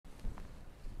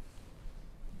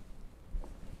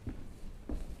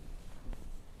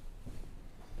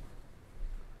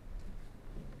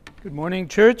Good morning,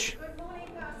 church. Good morning,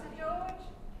 Pastor George.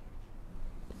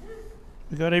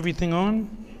 We got everything on?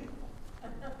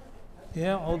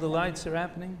 Yeah, all the lights are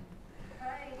happening.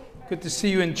 Good to see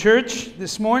you in church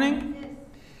this morning.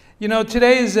 You know,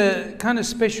 today is a kind of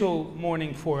special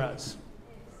morning for us.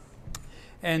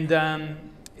 And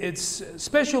it's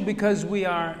special because we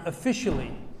are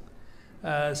officially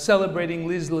celebrating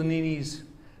Liz Lanini's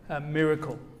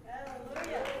miracle.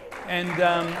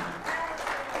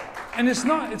 And it's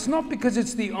not because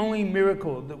it's the only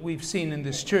miracle that we've seen in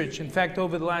this church. In fact,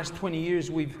 over the last 20 years,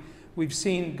 we've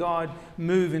seen God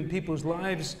move in people's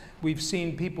lives. We've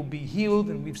seen people be healed,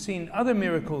 and we've seen other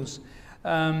miracles.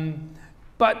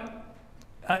 But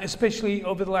especially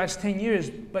over the last 10 years.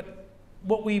 But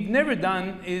what we've never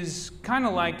done is kind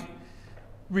of like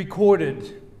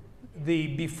recorded the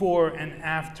before and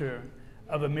after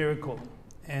of a miracle.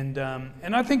 And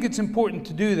I think it's important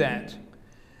to do that.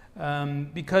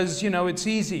 Because, you know, it's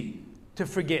easy to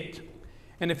forget.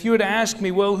 And if you were to ask me,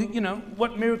 well, you know,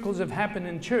 what miracles have happened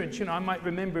in church? You know, I might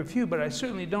remember a few, but I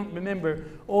certainly don't remember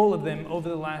all of them over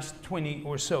the last 20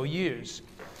 or so years.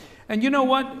 And you know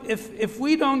what? If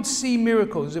we don't see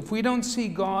miracles, if we don't see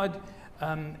God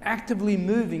actively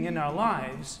moving in our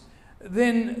lives,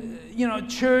 then, you know,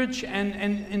 church and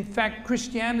in fact,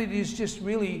 Christianity is just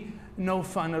really no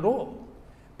fun at all.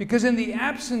 Because in the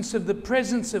absence of the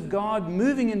presence of God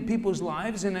moving in people's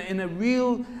lives in a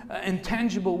real and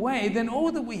tangible way, then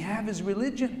all that we have is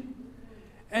religion.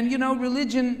 And you know,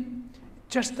 religion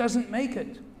just doesn't make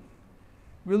it.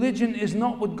 Religion is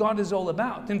not what God is all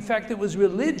about. In fact, it was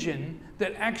religion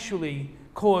that actually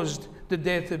caused the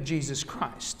death of Jesus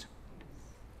Christ.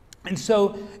 And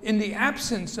so, in the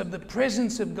absence of the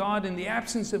presence of God, in the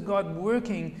absence of God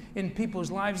working in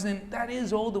people's lives, then that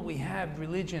is all that we have,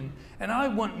 religion. And I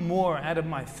want more out of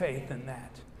my faith than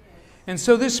that. And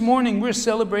so this morning, we're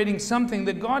celebrating something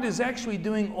that God is actually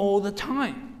doing all the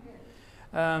time.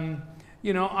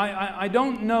 You know, I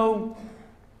don't know,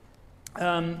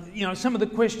 you know, some of the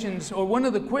questions, or one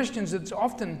of the questions that's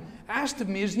often asked of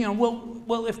me is, you know,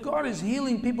 well, if God is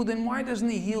healing people, then why doesn't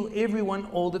He heal everyone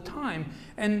all the time?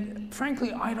 And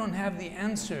frankly, I don't have the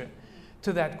answer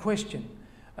to that question.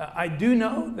 I do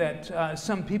know that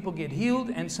some people get healed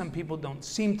and some people don't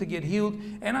seem to get healed.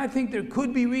 And I think there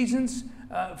could be reasons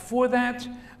for that.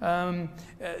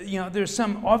 You know, there's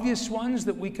some obvious ones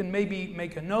that we can maybe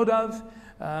make a note of.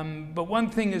 But one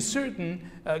thing is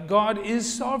certain, God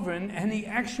is sovereign and He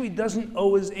actually doesn't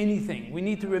owe us anything. We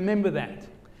need to remember that.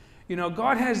 You know,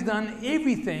 God has done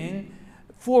everything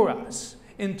for us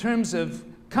in terms of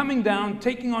coming down,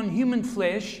 taking on human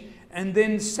flesh, and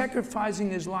then sacrificing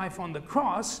His life on the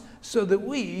cross so that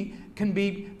we can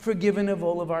be forgiven of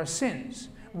all of our sins.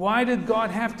 Why did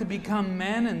God have to become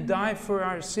man and die for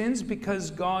our sins? Because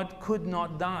God could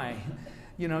not die.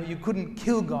 You know, you couldn't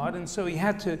kill God, and so He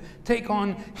had to take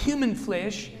on human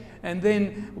flesh and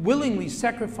then willingly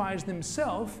sacrifice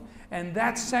Himself, and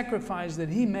that sacrifice that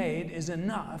He made is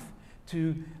enough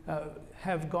to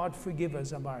have God forgive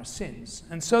us of our sins.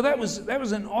 And so that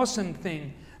was an awesome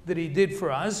thing that He did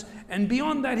for us, and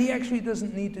beyond that, He actually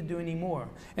doesn't need to do any more.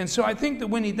 And so I think that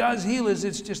when He does heal us,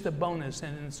 it's just a bonus,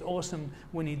 and it's awesome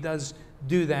when He does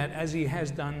do that, as He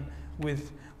has done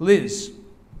with Liz.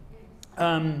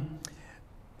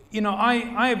 You know,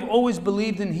 I have always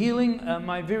believed in healing.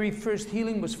 My very first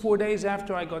healing was 4 days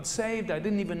after I got saved. I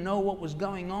didn't even know what was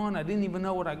going on. I didn't even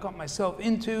know what I got myself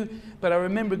into. But I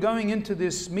remember going into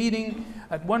this meeting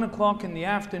at 1 o'clock in the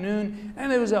afternoon,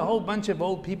 and there was a whole bunch of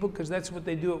old people, because that's what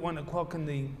they do at 1 o'clock in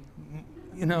the,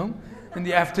 you know, in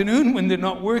the afternoon when they're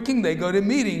not working. They go to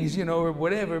meetings, you know, or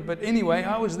whatever. But anyway,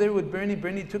 I was there with Bernie.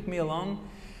 Bernie took me along.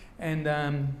 And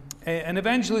an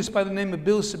evangelist by the name of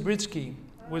Bill Sabritsky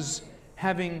was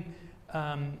having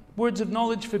words of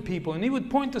knowledge for people, and he would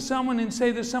point to someone and say,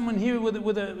 "There's someone here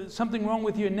with something wrong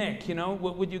with your neck. You know,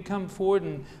 would you come forward?"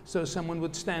 And so someone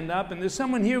would stand up. And there's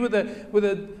someone here with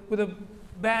a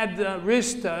bad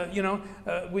wrist. You know,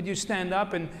 would you stand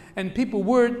up? And people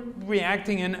were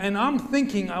reacting, and I'm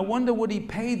thinking, I wonder what he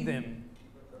paid them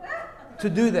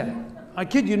to do that. I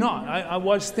kid you not. I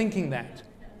was thinking that.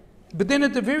 But then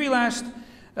at the very last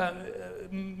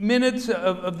minutes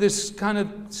of this kind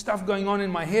of stuff going on in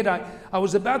my head, I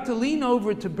was about to lean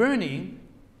over to Bernie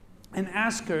and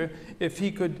ask her if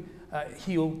he could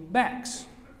heal backs.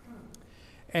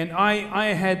 And I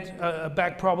had a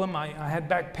back problem. I had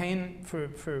back pain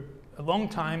for a long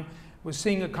time. Was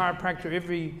seeing a chiropractor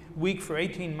every week for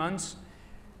 18 months.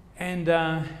 And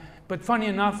but funny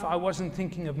enough, I wasn't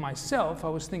thinking of myself. I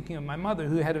was thinking of my mother,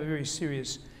 who had a very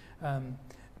serious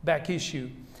back issue.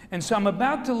 And so I'm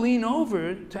about to lean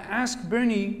over to ask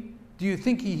Bernie do you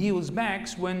think he heals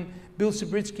backs when Bill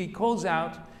Sabritsky calls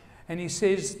out and he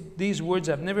says these words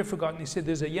I've never forgotten. He said,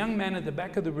 there's a young man at the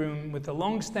back of the room with a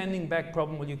long-standing back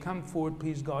problem. Will you come forward,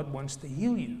 please? God wants to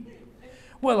heal you.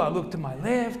 Well, I looked to my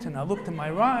left and I looked to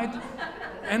my right,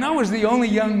 and I was the only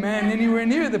young man anywhere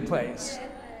near the place.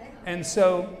 And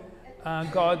so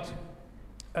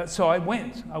so I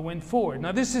went forward.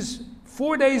 Now this is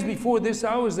 4 days before this.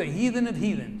 I was a heathen of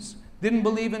heathens. Didn't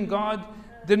believe in God,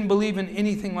 didn't believe in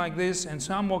anything like this, and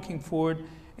so I'm walking forward.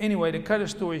 Anyway, to cut a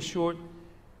story short,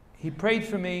 he prayed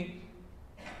for me,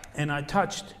 and I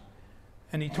touched,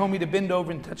 and he told me to bend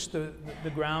over and touch the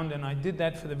ground, and I did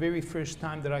that for the very first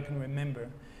time that I can remember.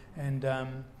 And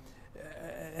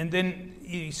then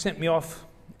he sent me off,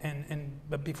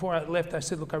 but before I left, I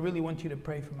said, look, I really want you to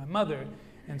pray for my mother.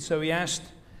 And so he asked,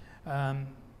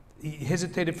 he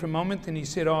hesitated for a moment, and he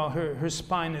said, oh, her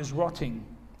spine is rotting.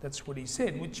 That's what he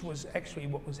said, which was actually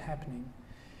what was happening.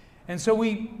 And so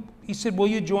he said, will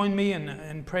you join me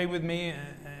and pray with me?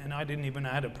 And I didn't even know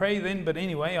how to pray then, but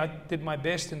anyway, I did my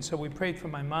best, and so we prayed for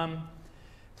my mom.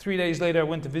 3 days later, I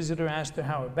went to visit her, asked her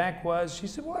how her back was. She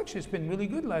said, well, actually, it's been really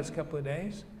good the last couple of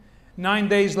days. 9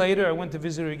 days later, I went to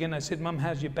visit her again. I said, Mom,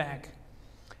 how's your back?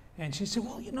 And she said,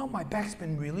 well, you know, my back's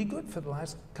been really good for the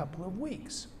last couple of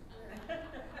weeks.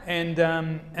 And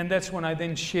that's when I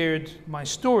then shared my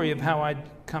story of how I'd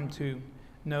come to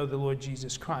know the Lord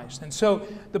Jesus Christ. And so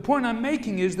the point I'm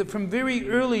making is that from very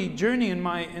early journey in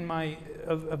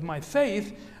my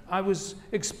faith, I was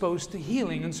exposed to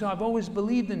healing, and so I've always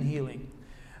believed in healing.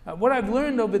 What I've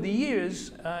learned over the years,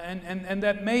 and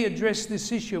that may address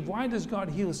this issue of why does God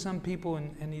heal some people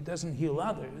and he doesn't heal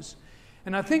others,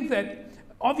 and I think that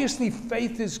obviously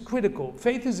faith is critical.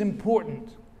 Faith is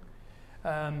important.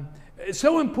 It's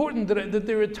so important that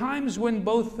there are times when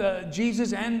both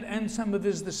Jesus and some of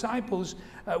his disciples,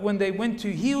 when they went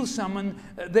to heal someone,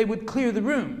 they would clear the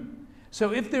room.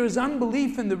 So if there is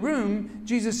unbelief in the room,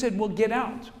 Jesus said, well, get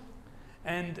out.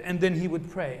 And then he would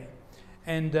pray.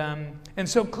 And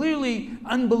so clearly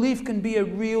unbelief can be a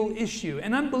real issue.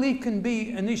 And unbelief can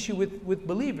be an issue with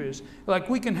believers. Like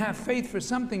we can have faith for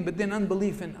something, but then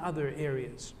unbelief in other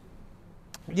areas.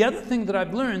 The other thing that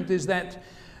I've learned is that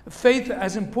faith,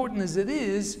 as important as it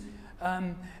is,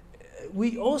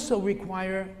 we also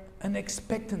require an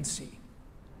expectancy.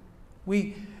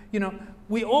 We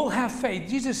all have faith.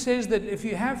 Jesus says that if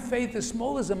you have faith as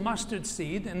small as a mustard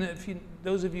seed, and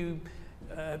those of you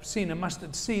have seen a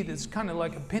mustard seed, it's kind of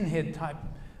like a pinhead type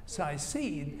size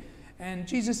seed. And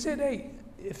Jesus said, hey,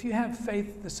 if you have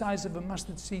faith the size of a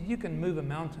mustard seed, you can move a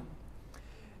mountain.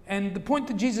 And the point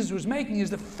that Jesus was making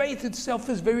is that faith itself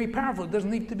is very powerful. It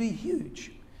doesn't need to be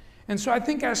huge. And so I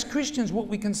think as Christians, what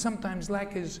we can sometimes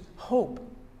lack is hope.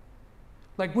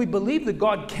 Like we believe that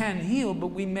God can heal, but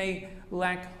we may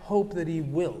lack hope that he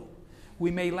will.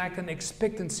 We may lack an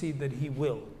expectancy that he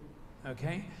will.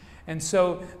 Okay? And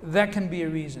so that can be a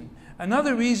reason.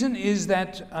 Another reason is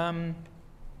that,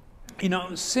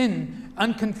 sin,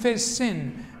 unconfessed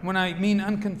sin. When I mean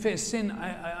unconfessed sin,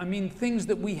 I mean things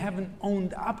that we haven't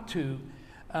owned up to.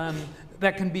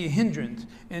 That can be a hindrance.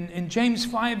 In James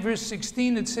 5 verse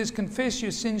 16 it says, confess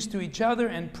your sins to each other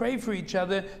and pray for each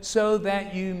other so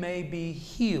that you may be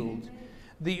healed.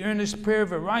 The earnest prayer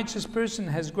of a righteous person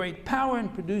has great power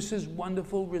and produces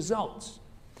wonderful results.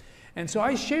 And so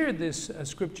I shared this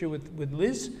scripture with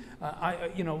Liz.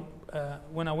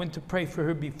 When I went to pray for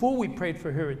her before we prayed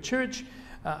for her at church,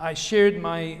 I shared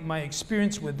my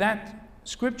experience with that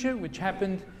scripture, which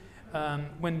happened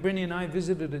when Brittany and I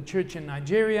visited a church in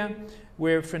Nigeria,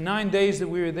 where for 9 days that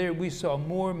we were there, we saw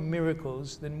more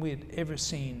miracles than we had ever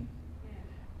seen,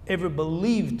 ever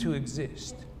believed to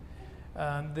exist.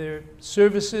 Their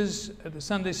services, the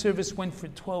Sunday service went for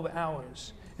 12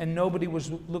 hours, and nobody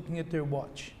was looking at their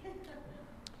watch,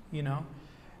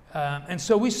 And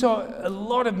so we saw a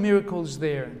lot of miracles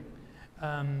there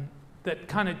that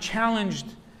kind of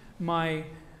challenged my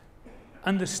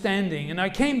understanding. And I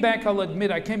came back, I'll admit,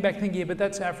 thinking, yeah, but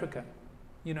that's Africa.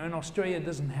 In Australia it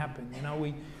doesn't happen.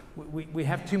 We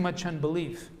have too much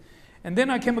unbelief. And then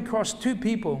I came across two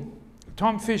people,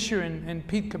 Tom Fisher and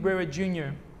Pete Cabrera Jr.,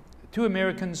 two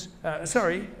Americans,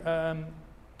 they're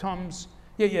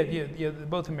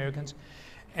both Americans.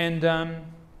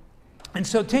 And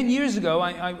so 10 years ago,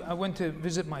 I went to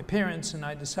visit my parents, and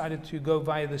I decided to go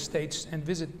via the States and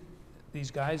visit these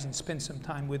guys and spend some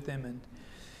time with them.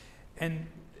 And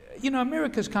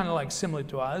America's kind of like similar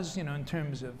to us, in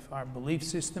terms of our belief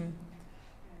system.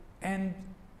 And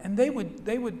they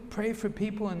would pray for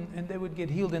people and they would get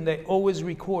healed, and they always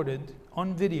recorded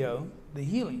on video the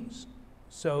healings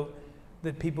so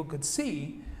that people could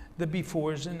see the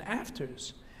befores and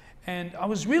afters. And I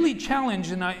was really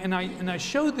challenged, and I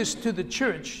showed this to the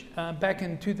church back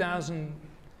in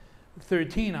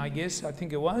 2013, I guess, I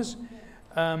think it was,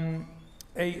 a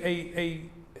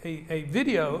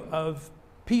video of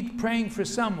Pete praying for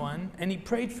someone, and he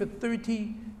prayed for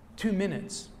 32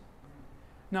 minutes.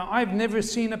 Now, I've never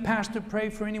seen a pastor pray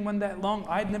for anyone that long.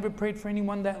 I'd never prayed for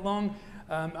anyone that long.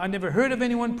 I never heard of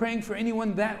anyone praying for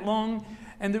anyone that long.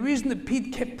 And the reason that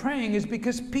Pete kept praying is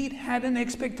because Pete had an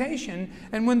expectation.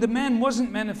 And when the man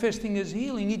wasn't manifesting his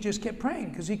healing, he just kept praying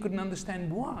because he couldn't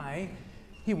understand why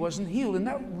he wasn't healed. And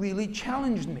that really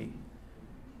challenged me.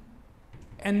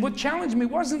 And what challenged me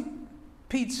wasn't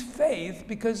Pete's faith,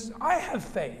 because I have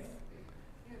faith.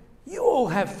 You all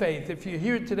have faith. If you're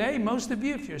here today, most of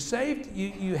you, if you're saved,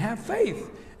 you have faith.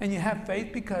 And you have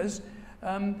faith because,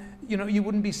 you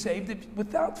wouldn't be saved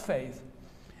without faith.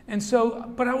 And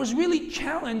so, but I was really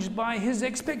challenged by his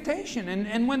expectation.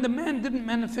 And when the man didn't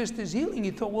manifest his healing,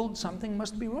 he thought, well, something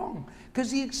must be wrong.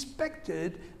 Because he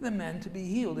expected the man to be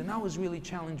healed. And I was really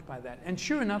challenged by that. And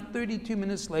sure enough, 32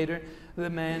 minutes later, the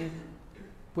man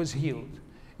was healed.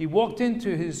 He walked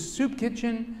into his soup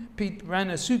kitchen. Pete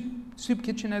ran a soup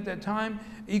kitchen at that time.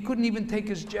 He couldn't even take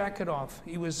his jacket off.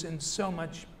 He was in so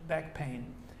much back pain.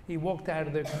 He walked out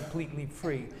of there completely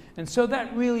free. And so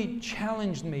that really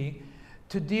challenged me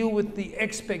to deal with the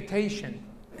expectation.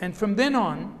 And from then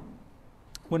on,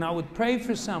 when I would pray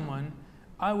for someone,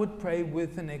 I would pray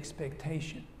with an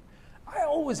expectation. I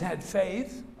always had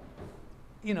faith,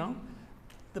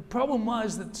 The problem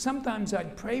was that sometimes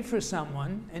I'd pray for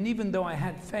someone, and even though I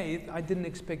had faith, I didn't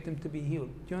expect them to be healed.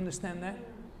 Do you understand that?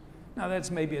 Now,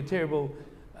 that's maybe a terrible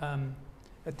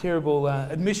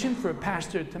admission for a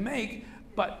pastor to make,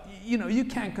 but you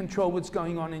can't control what's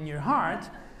going on in your heart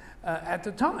at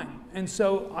the time. And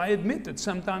so I admit that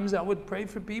sometimes I would pray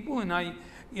for people, and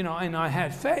I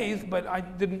had faith, but I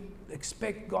didn't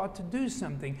expect God to do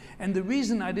something. And the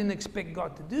reason I didn't expect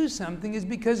God to do something is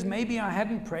because maybe I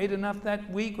hadn't prayed enough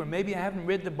that week, or maybe I haven't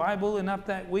read the Bible enough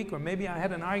that week, or maybe I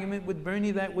had an argument with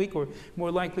Bernie that week, or more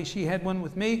likely she had one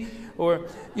with me, or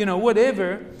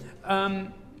whatever.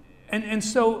 And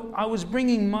so I was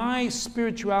bringing my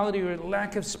spirituality or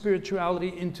lack of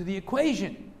spirituality into the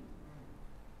equation.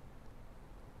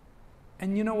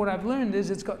 And what I've learned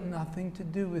is it's got nothing to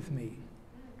do with me.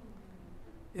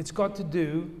 It's got to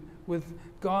do with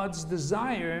God's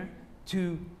desire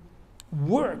to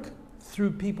work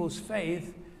through people's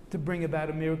faith to bring about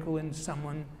a miracle in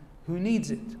someone who needs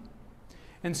it.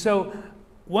 And so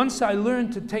once I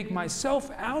learned to take myself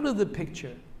out of the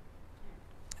picture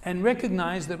and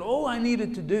recognize that all I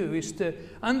needed to do is to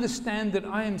understand that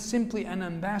I am simply an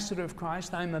ambassador of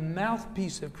Christ, I'm a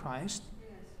mouthpiece of Christ,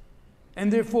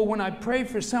 and therefore when I pray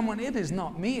for someone, it is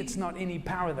not me, it's not any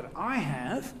power that I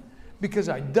have, because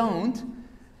I don't.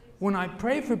 When I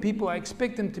pray for people, I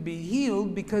expect them to be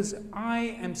healed because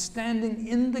I am standing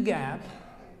in the gap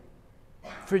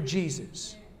for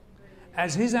Jesus.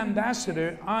 As his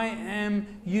ambassador, I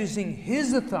am using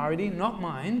his authority, not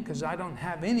mine, because I don't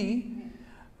have any,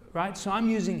 right? So I'm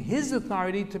using his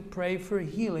authority to pray for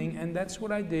healing, and that's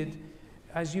what I did,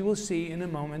 as you will see in a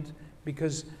moment,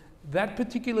 because that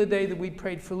particular day that we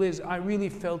prayed for Liz, I really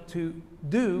felt to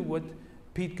do what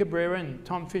Pete Cabrera and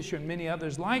Tom Fisher and many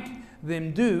others like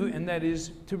them do, and that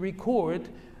is to record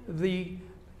the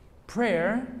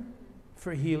prayer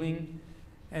for healing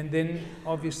and then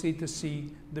obviously to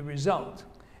see the result.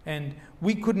 And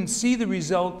we couldn't see the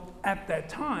result at that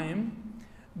time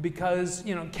because,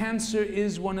 cancer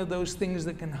is one of those things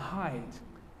that can hide,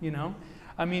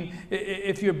 I mean,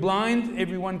 if you're blind,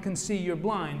 everyone can see you're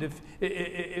blind.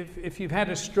 If you've had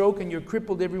a stroke and you're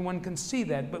crippled, everyone can see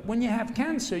that. But when you have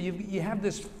cancer, you have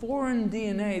this foreign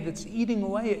DNA that's eating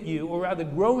away at you, or rather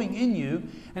growing in you,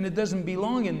 and it doesn't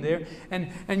belong in there.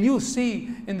 And you'll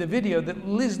see in the video that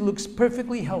Liz looks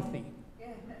perfectly healthy.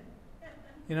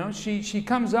 She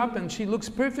comes up and she looks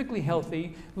perfectly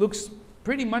healthy, looks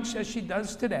pretty much as she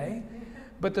does today.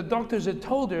 But the doctors had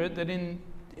told her that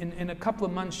in a couple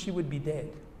of months she would be dead.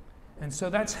 And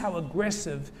so that's how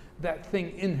aggressive that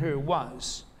thing in her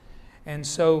was. And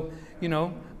so,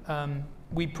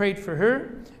 we prayed for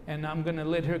her, and I'm going to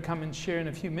let her come and share in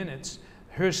a few minutes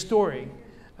her story.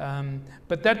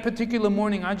 But that particular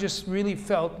morning, I just really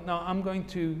felt, no, I'm going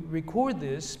to record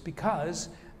this because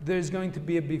there's going to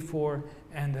be a before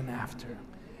and an after.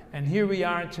 And here we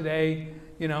are today,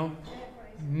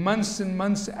 months and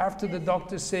months after the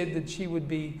doctor said that she would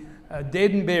be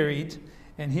dead and buried,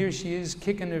 and here she is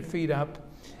kicking her feet up,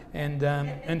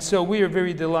 and so we are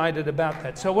very delighted about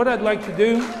that. So what I'd like to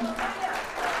do,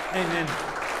 amen.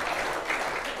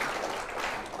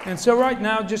 And so right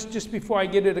now, just before I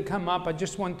get her to come up, I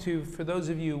just want to, for those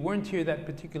of you who weren't here that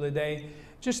particular day,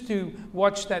 just to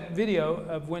watch that video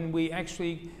of when we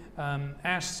actually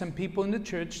asked some people in the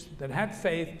church that had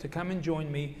faith to come and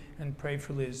join me and pray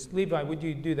for Liz. Levi, would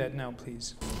you do that now,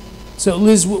 please? So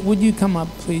Liz, would you come up,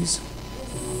 please?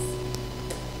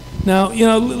 Now, you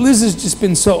know, Liz has just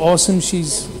been so awesome.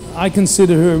 I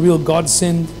consider her a real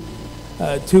godsend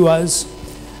to us.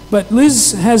 But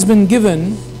Liz has been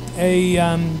given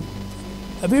a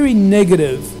very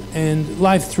negative and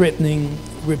life-threatening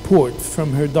report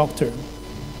from her doctor.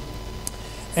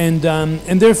 And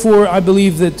therefore, I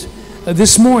believe that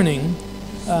this morning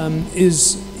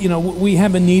we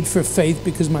have a need for faith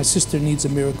because my sister needs a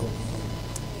miracle.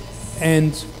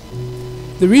 And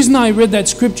the reason I read that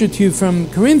scripture to you from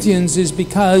Corinthians is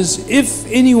because if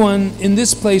anyone in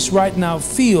this place right now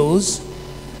feels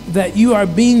that you are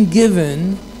being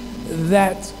given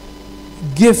that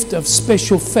gift of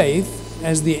special faith,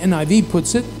 as the NIV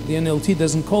puts it, the NLT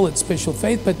doesn't call it special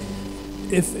faith, but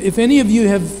if any of you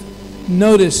have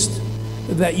noticed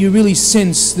that you really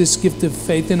sense this gift of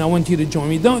faith, then I want you to join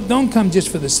me. Don't come just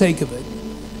for the sake of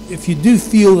it. If you do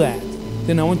feel that,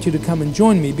 then I want you to come and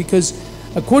join me, because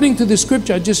according to the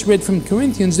scripture I just read from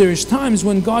Corinthians, there is times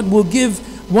when God will give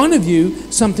one of you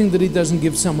something that he doesn't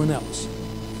give someone else.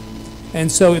 And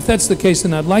so if that's the case,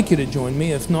 then I'd like you to join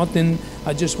me. If not, then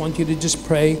I just want you to just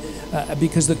pray,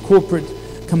 because the corporate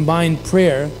combined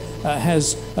prayer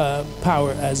has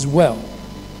power as well.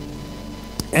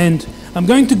 And I'm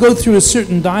going to go through a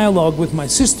certain dialogue with my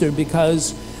sister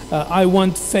because I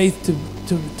want faith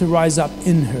to rise up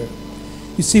in her.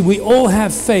 You see, we all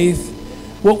have faith.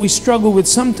 What we struggle with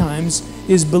sometimes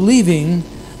is believing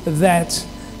that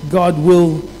God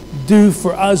will do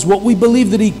for us what we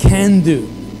believe that he can do.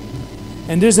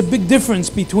 And there's a big difference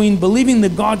between believing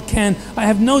that God can. I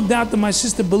have no doubt that my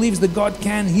sister believes that God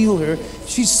can heal her.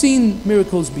 She's seen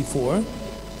miracles before.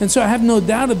 And so I have no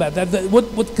doubt about that.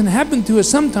 What can happen to us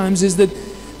sometimes is that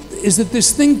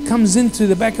this thing comes into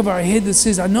the back of our head that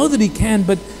says, I know that he can,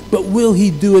 but will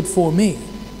he do it for me?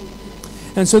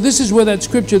 And so this is where that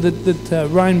scripture that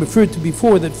Ryan referred to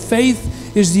before, that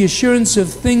faith is the assurance of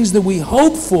things that we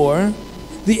hope for,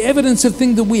 the evidence of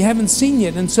things that we haven't seen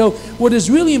yet. And so what is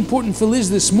really important for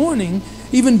Liz this morning,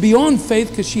 even beyond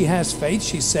faith, because she has faith,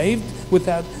 she's saved.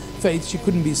 Without faith, she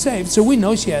couldn't be saved. So we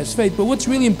know she has faith. But what's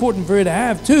really important for her to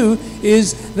have, too,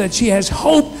 is that she has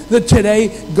hope that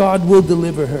today God will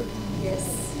deliver her.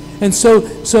 Yes. And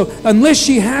so unless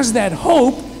she has that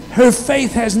hope, her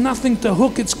faith has nothing to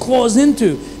hook its claws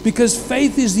into, because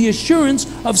faith is the assurance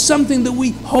of something that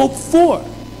we hope for.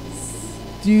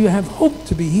 Do you have hope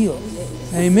to be healed?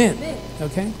 Amen.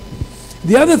 Okay?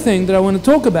 The other thing that I want to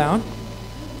talk about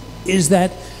is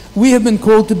that we have been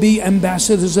called to be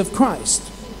ambassadors of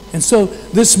Christ. And so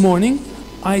this morning,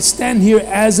 I stand here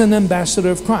as an ambassador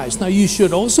of Christ. Now you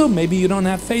should also, maybe you don't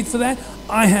have faith for that.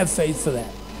 I have faith for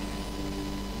that.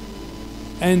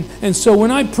 And so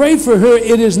when I pray for her,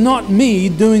 it is not me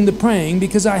doing the praying,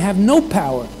 because I have no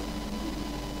power.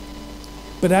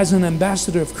 But as an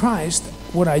ambassador of Christ,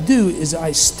 what I do is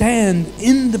I stand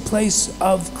in the place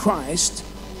of Christ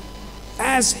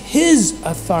as his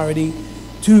authority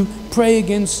to pray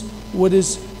against what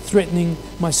is threatening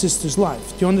my sister's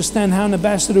life. Do you understand how an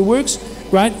ambassador works?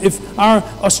 Right? If our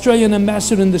Australian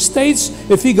ambassador in the States,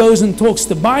 if he goes and talks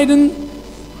to Biden,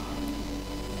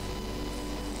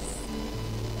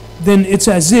 then it's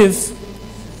as if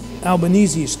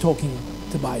Albanese is talking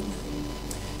to Biden.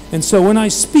 And so when I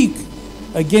speak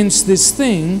against this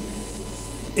thing,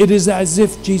 it is as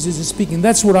if Jesus is speaking.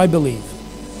 That's what I believe.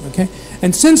 Okay?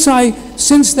 And since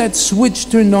that switch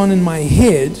turned on in my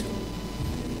head,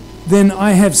 then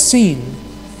I have seen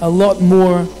a lot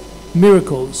more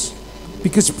miracles.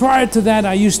 Because prior to that,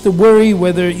 I used to worry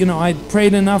whether, I'd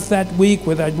prayed enough that week,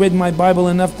 whether I'd read my Bible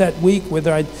enough that week,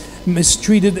 whether I'd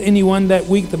mistreated anyone that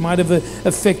week that might have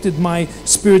affected my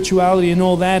spirituality and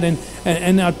all that.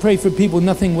 And I'd pray for people,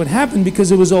 nothing would happen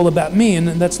because it was all about me, and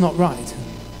that's not right.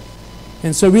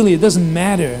 And so really, it doesn't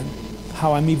matter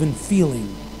how I'm even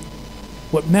feeling.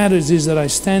 What matters is that I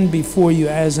stand before you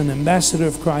as an ambassador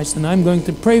of Christ, and I'm going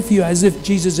to pray for you as if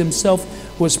Jesus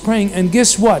himself was praying. And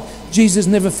guess what? Jesus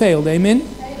never failed. Amen?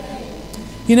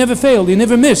 He never failed. He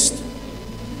never missed.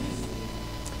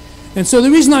 And so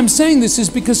the reason I'm saying this is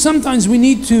because sometimes we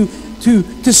need to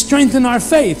strengthen our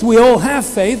faith. We all have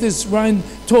faith, as Ryan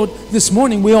taught this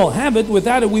morning. We all have it.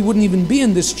 Without it, we wouldn't even be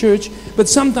in this church. But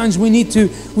sometimes we need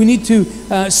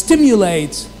to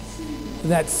stimulate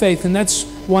that faith, and that's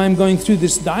why I'm going through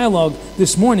this dialogue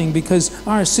this morning, because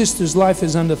our sister's life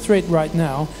is under threat right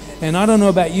now, and I don't know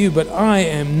about you, but I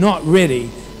am not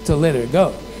ready to let her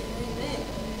go.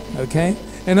 Okay?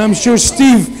 And I'm sure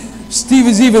Steve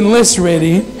is even less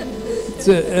ready.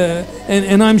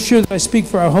 And I'm sure that I speak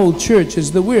for our whole church,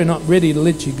 is that we're not ready to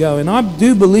let you go. And I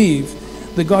do believe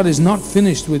that God is not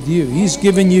finished with you. He's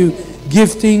given you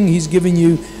gifting. He's given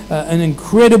you an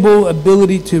incredible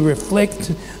ability to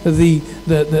reflect the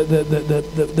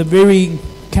very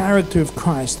character of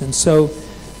Christ. And so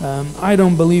I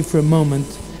don't believe for a moment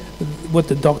what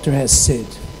the doctor has said.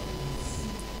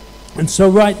 And so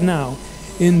right now,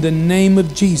 in the name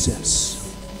of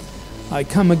Jesus, I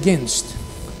come against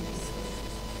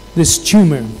this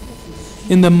tumor.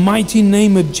 In the mighty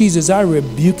name of Jesus, I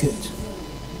rebuke it.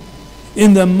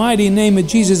 In the mighty name of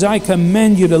Jesus, I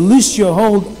command you to loose your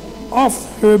hold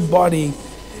off her body,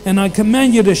 and I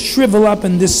command you to shrivel up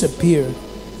and disappear.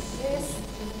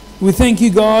 We thank you,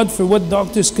 God, for what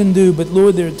doctors can do, but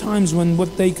Lord, there are times when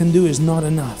what they can do is not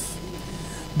enough.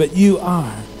 But you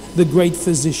are the great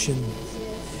physician.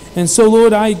 And so,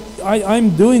 Lord,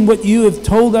 I'm doing what you have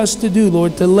told us to do,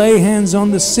 Lord, to lay hands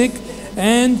on the sick,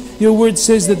 and your word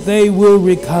says that they will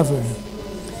recover.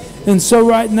 And so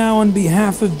right now, on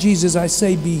behalf of Jesus, I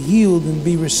say be healed and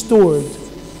be restored.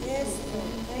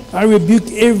 I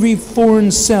rebuke every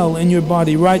foreign cell in your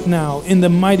body right now. In the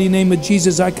mighty name of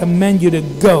Jesus, I command you to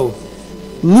go.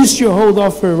 Loose your hold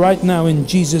off her right now in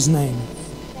Jesus' name.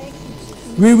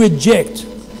 We reject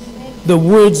the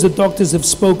words the doctors have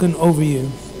spoken over you.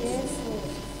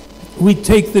 We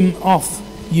take them off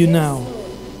you now.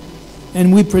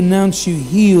 And we pronounce you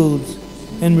healed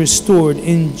and restored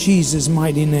in Jesus'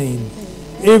 mighty name.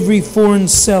 Every foreign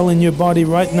cell in your body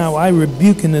right now, I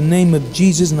rebuke in the name of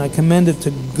Jesus, and I command it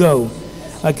to go.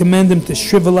 I command them to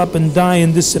shrivel up and die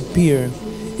and disappear.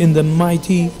 In the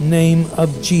mighty name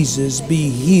of Jesus, be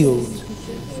healed.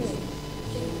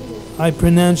 I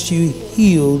pronounce you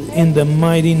healed in the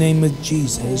mighty name of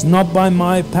Jesus. Not by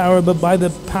my power, but by the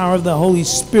power of the Holy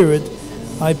Spirit,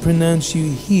 I pronounce you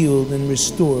healed and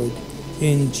restored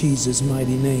in Jesus'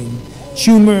 mighty name.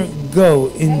 Tumor, go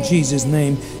in Jesus'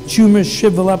 name. Tumor,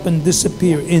 shrivel up and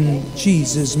disappear in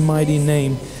Jesus' mighty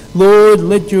name. Lord,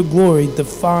 let your glory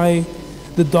defy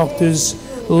the doctors.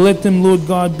 Let them, Lord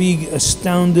God, be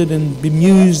astounded and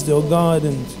bemused, oh God,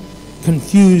 and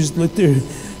confused. Let their,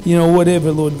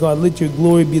 whatever, Lord God, let your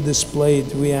glory be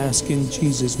displayed, we ask in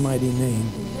Jesus' mighty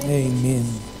name. Amen.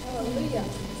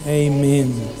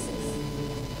 Amen.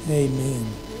 Amen.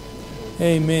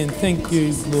 Amen. Thank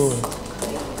you, Lord.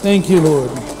 Thank you,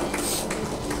 Lord.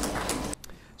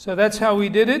 So that's how we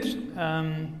did it.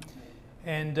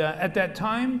 At that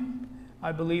time,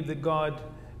 I believe that God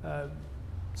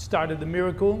started the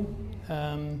miracle.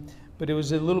 But it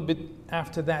was a little bit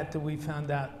after that we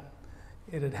found out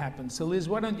it had happened. So Liz,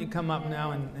 why don't you come up now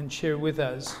and share with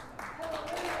us?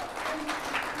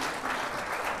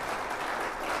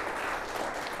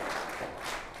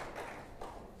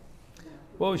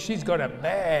 Whoa, she's got a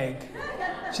bag.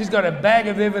 She's got a bag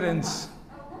of evidence.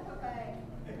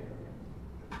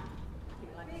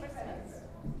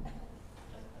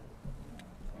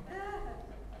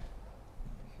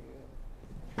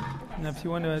 Now, if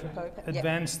you want to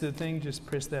advance the thing, just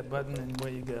press that button and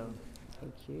away you go.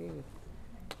 Thank you.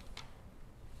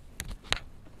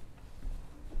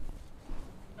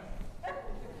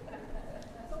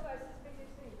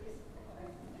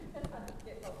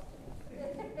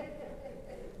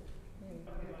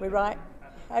 We're right?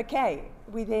 Okay,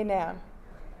 we're there now.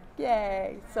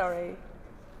 Yay, sorry.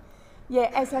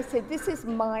 Yeah, as I said, this is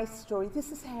my story.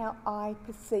 This is how I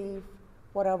perceive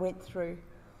what I went through.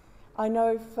 I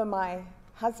know for my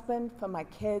husband, for my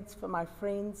kids, for my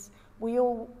friends, we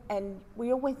all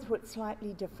went through it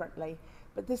slightly differently,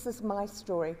 but this is my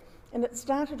story. And it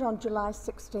started on July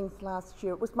 16th last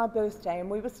year. It was my birthday, and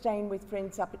we were staying with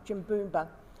friends up at Jimboomba.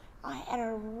 I had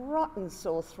a rotten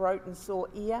sore throat and sore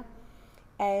ear,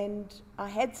 and I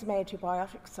had some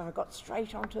antibiotics, so I got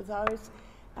straight onto those,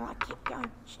 and I kept going,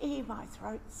 gee, my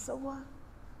throat's sore.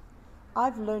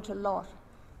 I've learnt a lot.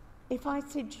 If I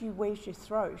said to you, where's your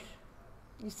throat?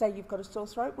 You say you've got a sore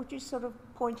throat, would you sort of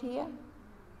point here?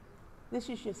 This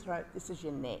is your throat, this is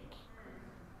your neck.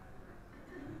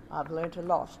 I've learnt a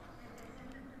lot.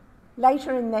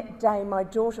 Later in that day, my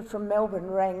daughter from Melbourne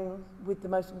rang with the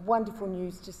most wonderful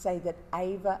news to say that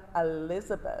Ava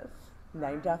Elizabeth,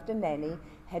 named after Nanny,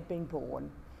 had been born.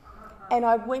 And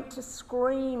I went to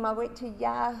scream, I went to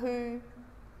Yahoo.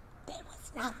 There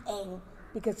was nothing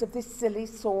because of this silly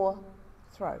sore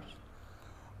throat.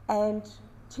 And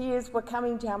tears were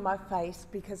coming down my face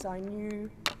because I knew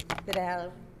that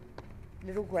our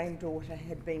little granddaughter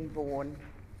had been born.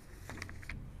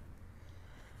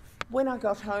 When I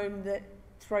got home, the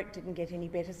throat didn't get any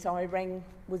better, so I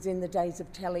was in the days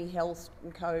of telehealth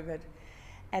and COVID,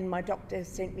 And my doctor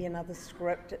sent me another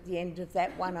script. At the end of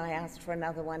that one, I asked for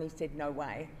another one. He said, no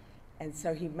way. And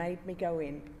so he made me go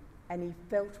in, and he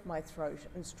felt my throat,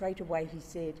 and straight away he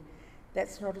said,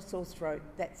 that's not a sore throat,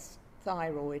 that's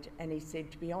thyroid. And he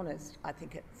said, to be honest, I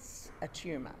think it's a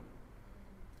tumour.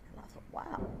 And I thought,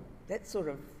 wow, that sort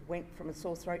of went from a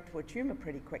sore throat to a tumour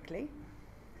pretty quickly.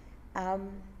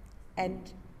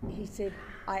 And he said,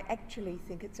 I actually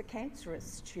think it's a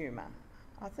cancerous tumour.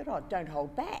 I thought, oh, don't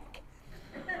hold back.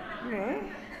 Yeah.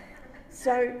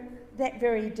 So that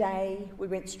very day, we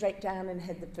went straight down and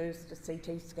had the first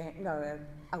CT scan,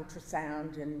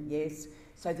 ultrasound, and yes.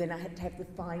 So then I had to have the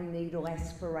fine needle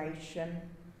aspiration.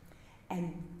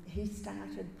 And he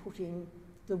started putting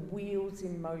the wheels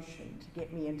in motion to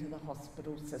get me into the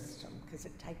hospital system, because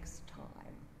it takes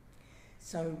time.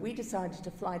 So we decided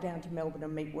to fly down to Melbourne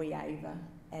and meet wee Ava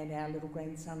and our little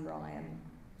grandson Ryan.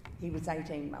 He was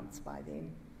 18 months by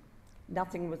then.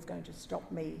 Nothing was going to stop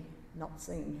me not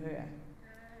seeing her.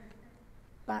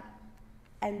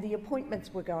 And the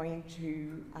appointments were going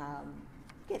to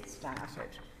get started.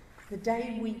 The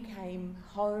day we came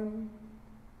home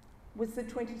was the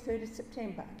 23rd of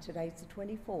September. Today's the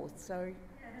 24th, so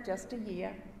just a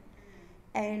year.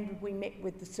 And we met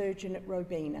with the surgeon at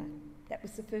Robina. That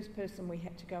was the first person we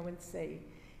had to go and see.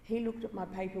 He looked at my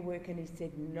paperwork and he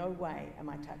said, no way am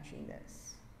I touching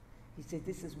this. He said,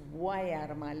 this is way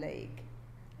out of my league.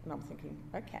 And I'm thinking,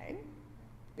 okay,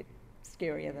 a bit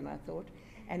scarier than I thought.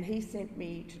 And he sent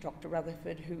me to Dr.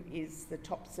 Rutherford, who is the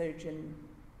top surgeon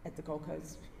at the Gold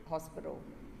Coast Hospital.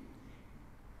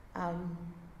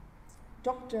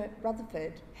 Dr.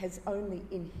 Rutherford has only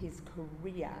in his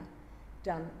career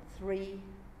done 3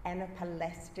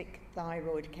 anaplastic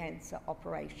thyroid cancer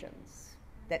operations.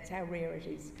 That's how rare it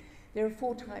is. There are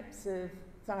 4 types of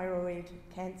thyroid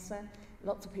cancer.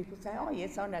 Lots of people say, oh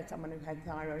yes, I know someone who had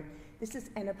thyroid. This is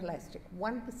anaplastic.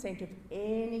 1% of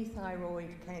any thyroid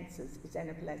cancers is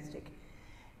anaplastic.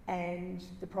 And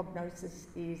the prognosis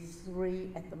is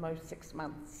 3, at the most 6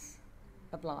 months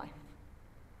of life.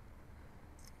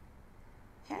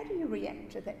 How do you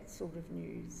react to that sort of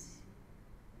news?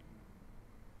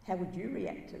 How would you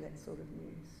react to that sort of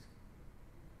news?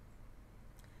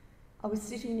 I was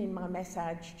sitting in my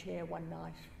massage chair one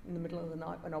night, in the middle of the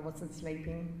night when I wasn't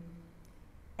sleeping,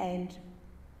 and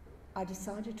I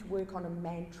decided to work on a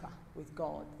mantra with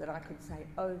God that I could say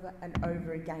over and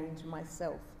over again to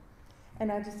myself.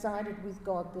 And I decided with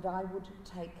God that I would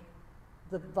take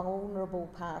the vulnerable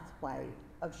pathway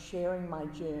of sharing my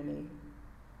journey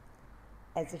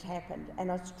as it happened.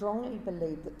 And I strongly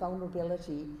believe that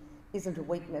vulnerability isn't a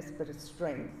weakness but a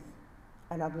strength.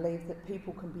 And I believe that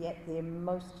people can be at their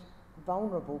most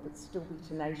vulnerable but still be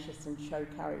tenacious and show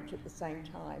courage at the same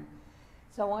time.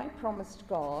 So I promised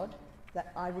God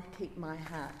that I would keep my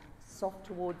heart soft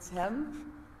towards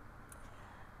him.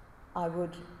 I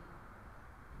would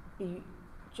be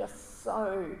just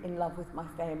so in love with my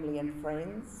family and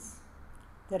friends,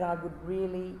 that I would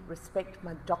really respect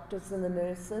my doctors and the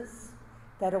nurses,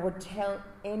 that I would tell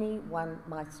anyone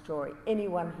my story,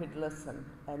 anyone who'd listen,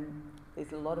 and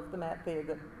there's a lot of them out there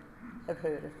that have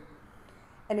heard it.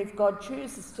 And if God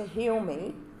chooses to heal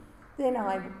me, then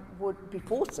I would,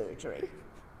 before surgery,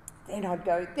 then I'd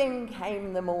go, then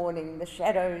came the morning, the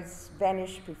shadows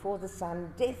vanished before the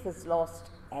sun, death is lost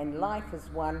and life is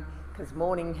won, because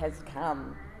morning has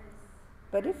come.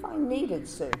 But if I needed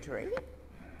surgery,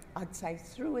 I'd say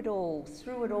through it all,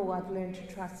 I've learned to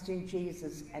trust in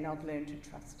Jesus and I've learned to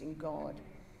trust in God.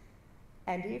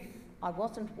 And if I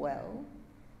wasn't well,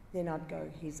 then I'd go,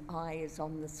 his eye is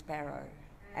on the sparrow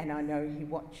and I know he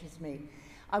watches me.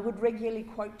 I would regularly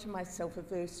quote to myself a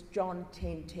verse, John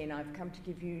 10:10, I've come to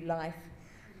give you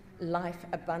life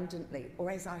abundantly,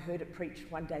 or as I heard it preached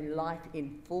one day, life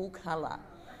in full colour.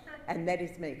 And that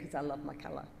is me, because I love my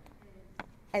colour.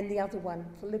 And the other one,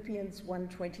 Philippians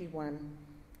 1:21,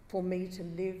 for me to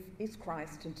live is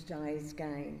Christ and to die is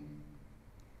gain.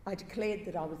 I declared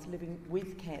that I was living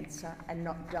with cancer and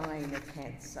not dying of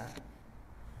cancer.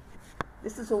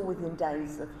 This is all within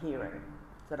days of hearing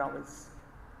that I was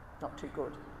not too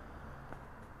good.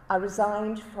 I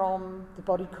resigned from the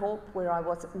Body Corp where I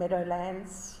was at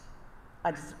Meadowlands.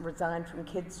 I just resigned from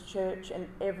Kids Church and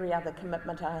every other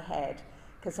commitment I had,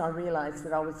 because I realised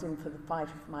that I was in for the fight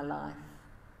of my life.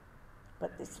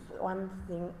 But this one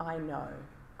thing I know,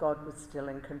 God was still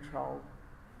in control.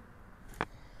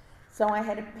 So I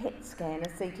had a PET scan, a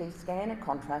CT scan, a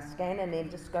contrast scan, an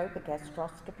endoscope, a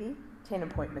gastroscopy, 10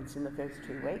 appointments in the first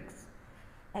 2 weeks.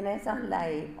 And as I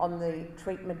lay on the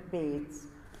treatment beds,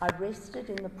 I rested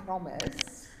in the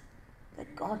promise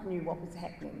that God knew what was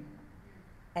happening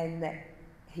and that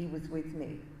he was with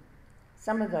me.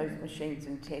 Some of those machines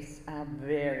and tests are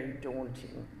very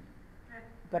daunting,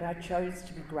 but I chose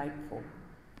to be grateful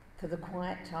for the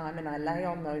quiet time, and I lay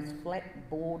on those flat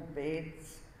board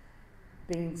beds,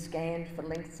 being scanned for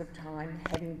lengths of time,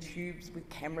 having tubes with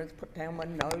cameras put down my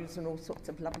nose and all sorts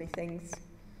of lovely things.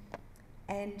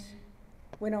 And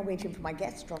when I went in for my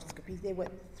gastroscopy, there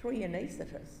were 3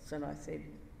 anaesthetists, and I said,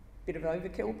 bit of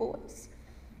overkill, boys,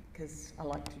 because I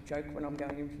like to joke when I'm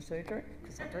going in for surgery,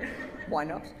 because I do, why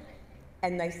not?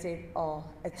 And they said, oh,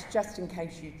 it's just in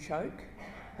case you choke.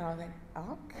 And I went,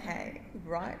 okay,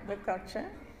 right, we've got you.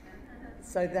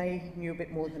 So they knew a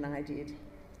bit more than I did.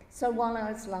 So while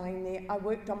I was lying there, I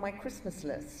worked on my Christmas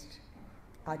list.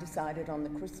 I decided on the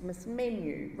Christmas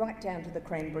menu, right down to the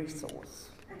cranberry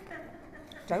sauce.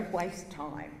 Don't waste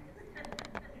time.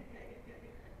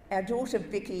 Our daughter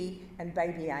Vicky and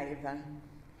baby Ava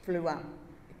flew up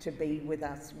to be with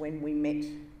us when we met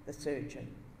the surgeon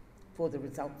for the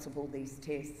results of all these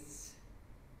tests.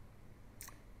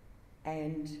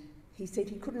 And he said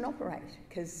he couldn't operate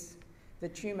because the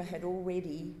tumour had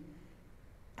already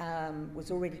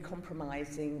was already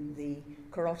compromising the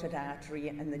carotid artery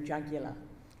and the jugular,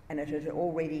 and it had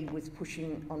already was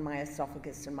pushing on my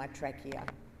esophagus and my trachea,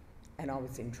 and I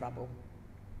was in trouble.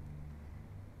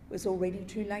 It was already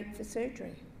too late for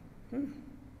surgery.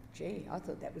 Gee, I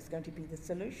thought that was going to be the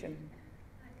solution.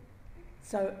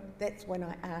 So that's when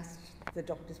I asked the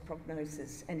doctor's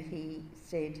prognosis, and he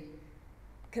said,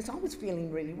 because I was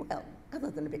feeling really well,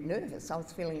 other than a bit nervous, I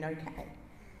was feeling okay.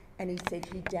 And he said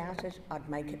he doubted I'd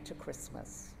make it to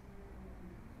Christmas.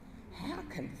 How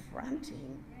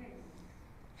confronting.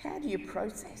 How do you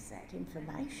process that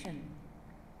information?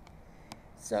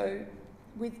 So,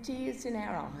 with tears in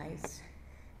our eyes,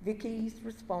 Vicky's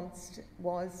response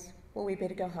was, well, we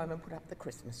better go home and put up the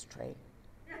Christmas tree.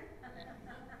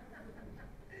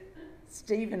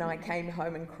 Steve and I came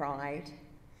home and cried,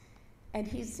 and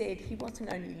he said he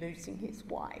wasn't only losing his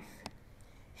wife,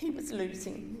 he was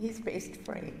losing his best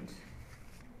friend.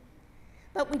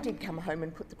 But we did come home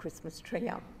and put the Christmas tree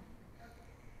up.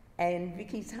 And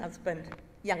Vicky's husband,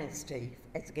 young Steve,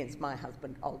 as against my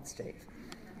husband, old Steve.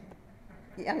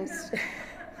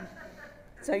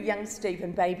 So young Steve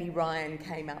and baby Ryan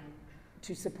came up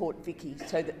to support Vicky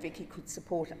so that Vicky could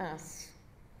support us.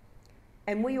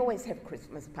 And we always have a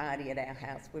Christmas party at our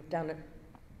house. We've done it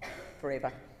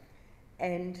forever.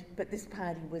 But this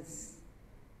party was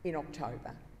in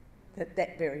October,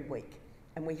 that very week.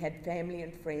 And we had family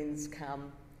and friends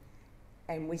come,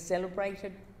 and we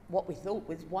celebrated what we thought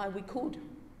was why we could.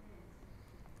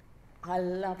 I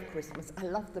love Christmas. I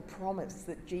love the promise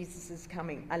that Jesus is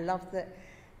coming. I love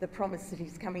the promise that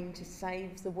he's coming to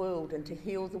save the world and to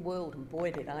heal the world. And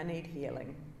boy, did I need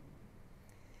healing.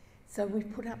 So we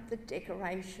put up the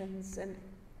decorations, and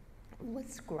it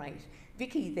was great.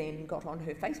 Vicky then got on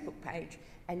her Facebook page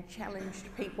and challenged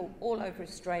people all over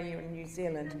Australia and New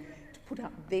Zealand to put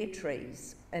up their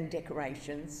trees and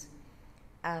decorations.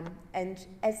 And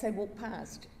as they walked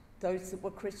past, those that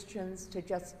were Christians to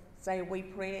just say a wee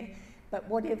prayer, but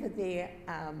whatever their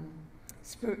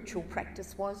spiritual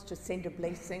practice was, to send a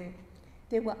blessing.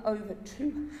 There were over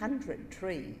 200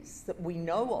 trees that we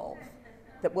know of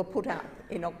that were put up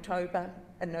in October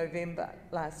and November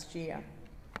last year.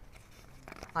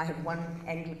 I have one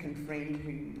Anglican friend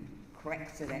who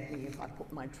cracks it at me if I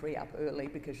put my tree up early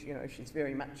because, you know, she's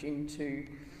very much into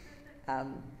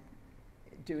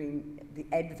doing the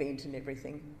Advent and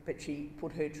everything, but she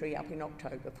put her tree up in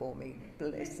October for me,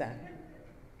 bless her.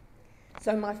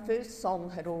 So my first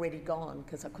song had already gone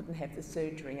because I couldn't have the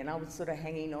surgery, and I was sort of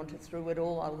hanging on to through it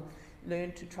all. I'll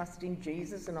learn to trust in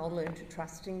Jesus and I'll learn to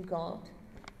trust in God.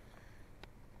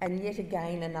 And yet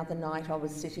again, another night I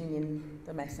was sitting in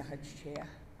the massage chair.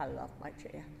 I love my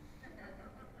chair.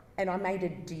 And I made a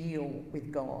deal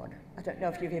with God. I don't know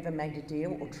if you've ever made a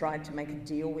deal or tried to make a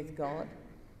deal with God.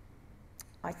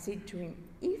 I said to him,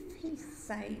 if he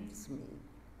saves me,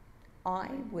 I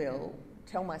will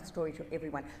tell my story to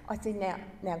everyone. I said,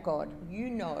 now God,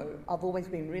 you know I've always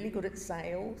been really good at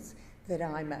sales, that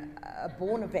I'm a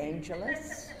born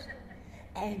evangelist,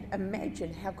 and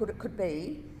imagine how good it could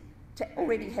be to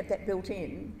already have that built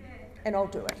in, and I'll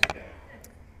do it.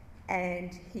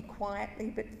 And he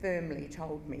quietly but firmly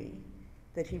told me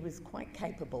that he was quite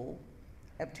capable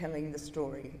of telling the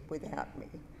story without me.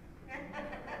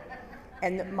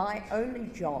 And that my only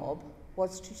job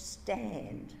was to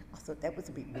stand. I thought that was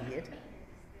a bit weird.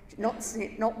 Not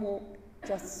sit, not walk,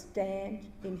 just stand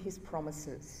in his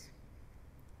promises.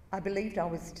 I believed I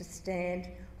was to stand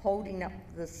holding up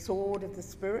the sword of the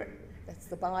Spirit, that's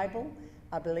the Bible.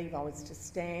 I believe I was to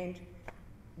stand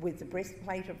with the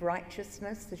breastplate of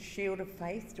righteousness, the shield of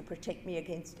faith to protect me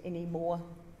against any more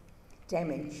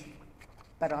damage.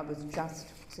 But I was just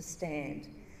to stand.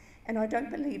 And I don't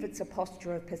believe it's a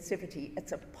posture of passivity,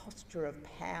 it's a posture of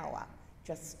power,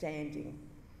 just standing.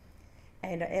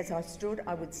 And as I stood,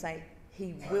 I would say,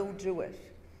 he will do it.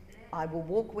 I will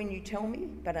walk when you tell me,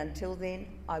 but until then,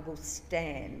 I will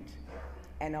stand.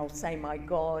 And I'll say, my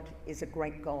God is a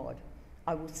great God.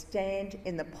 I will stand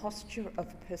in the posture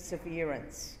of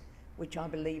perseverance, which I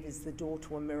believe is the door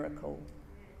to a miracle.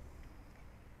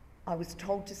 I was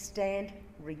told to stand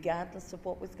regardless of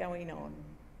what was going on.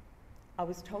 I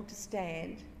was told to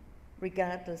stand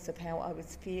regardless of how I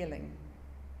was feeling.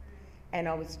 And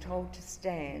I was told to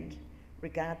stand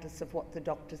regardless of what the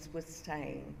doctors were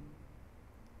saying.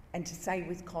 And to say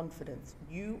with confidence,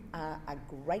 you are a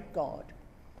great God.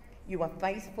 You are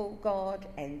faithful, God,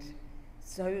 and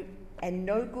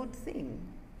no good thing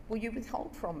will you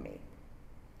withhold from me.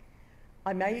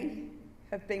 I may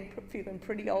have been feeling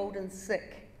pretty old and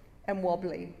sick and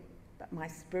wobbly, but my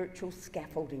spiritual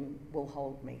scaffolding will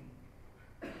hold me.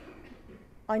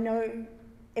 I know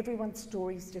everyone's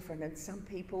story is different, and some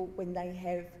people, when they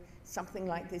have something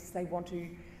like this, they want to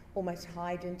almost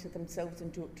hide into themselves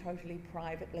and do it totally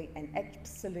privately, and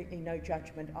absolutely no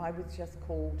judgment. I was just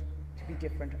called to be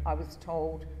different. I was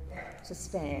told to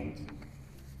stand.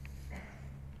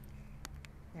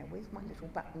 Now, where's my little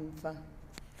button for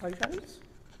photos?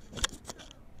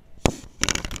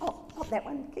 Oh, not that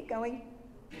one. Keep going.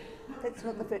 That's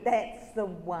not the first. That's the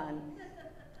one.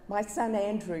 My son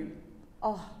Andrew.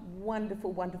 Oh,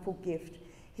 wonderful, wonderful gift.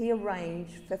 He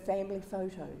arranged for family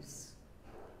photos.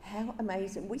 How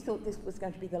amazing. We thought this was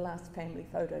going to be the last family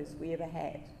photos we ever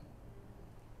had.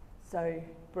 So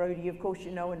Brodie, of course,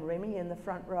 you know, and Remy in the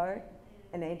front row,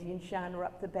 and Andy and Shana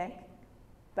up the back,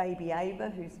 baby Ava,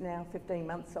 who's now 15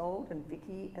 months old, and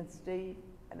Vicky and Steve,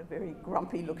 and a very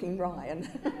grumpy looking Ryan.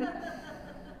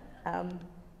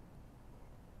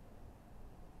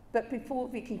 But before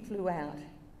Vicky flew out,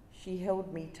 she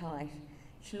held me tight.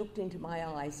 She looked into my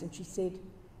eyes and she said,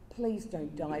 "Please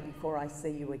don't die before I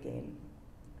see you again."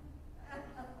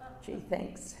 Gee,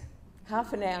 thanks.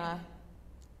 Half an hour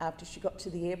after she got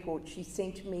to the airport, she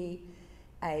sent me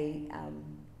a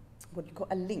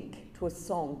link to a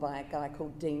song by a guy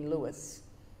called Dean Lewis.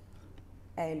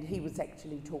 And he was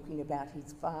actually talking about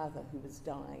his father who was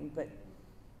dying, but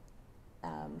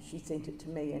she sent it to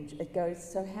me, and it goes,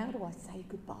 "So how do I say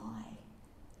goodbye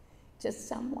to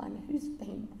someone who's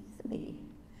been with me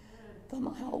for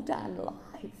my whole darn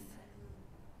life?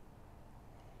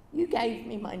 You gave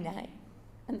me my name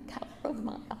and the colour of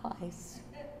my eyes.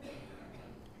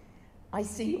 I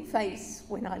see your face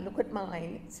when I look at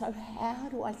mine, so how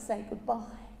do I say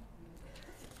goodbye?"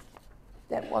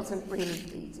 That wasn't really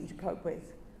easy to cope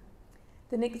with.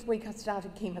 The next week I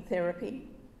started chemotherapy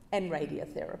and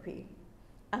radiotherapy.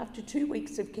 After 2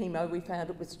 weeks of chemo, we found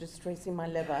it was distressing my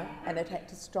liver and it had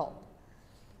to stop.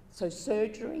 So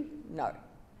surgery, no.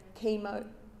 Chemo,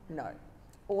 no.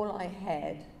 All I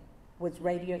had was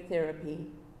radiotherapy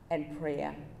and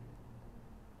prayer.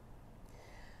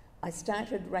 I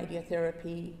started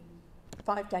radiotherapy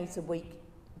 5 days a week,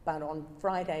 but on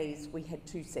Fridays we had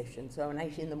 2 sessions, so an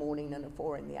 8 in the morning and a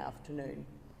 4 in the afternoon.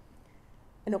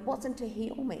 And it wasn't to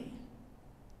heal me.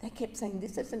 They kept saying,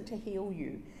 "This isn't to heal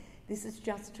you. This is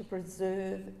just to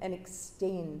preserve and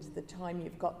extend the time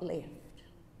you've got left."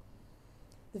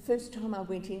 The first time I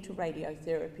went into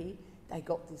radiotherapy, they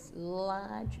got this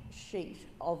large sheet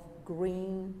of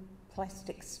green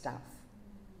plastic stuff.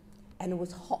 And it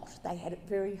was hot. They had it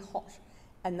very hot.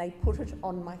 And they put it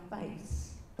on my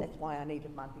face. That's why I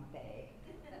needed my big bag.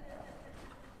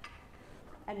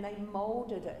 And they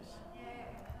moulded it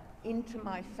into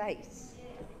my face.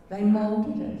 They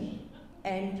moulded it.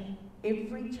 And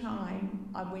every time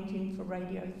I went in for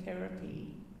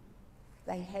radiotherapy,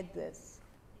 they had this.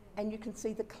 And you can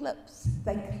see the clips.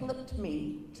 They clipped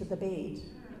me to the bed.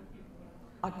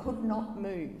 I could not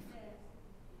move.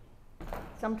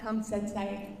 Sometimes they'd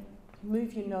say,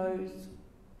 "Move your nose,"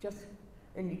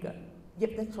 and you go,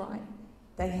 "Yep, that's right."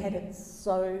 They had it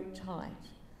so tight.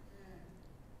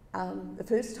 The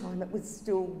first time it was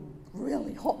still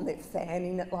really hot and they're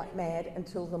fanning it like mad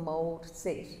until the mould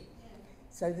set.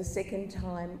 So the second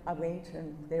time I went,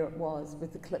 and there it was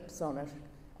with the clips on it.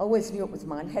 I always knew it was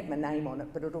mine, had my name on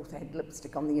it, but it also had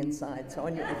lipstick on the inside, so I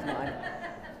knew it was mine.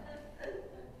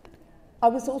 I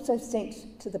was also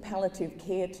sent to the palliative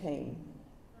care team.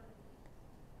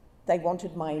 They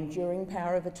wanted my enduring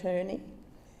power of attorney.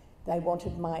 They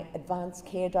wanted my advanced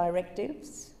care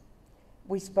directives.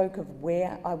 We spoke of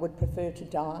where I would prefer to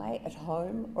die, at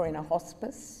home or in a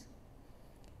hospice.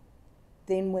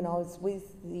 Then when I was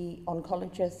with the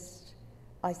oncologist,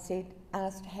 I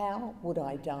asked how would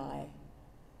I die?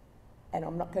 And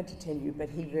I'm not going to tell you, but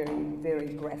he very,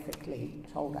 very graphically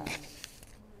told us.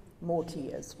 More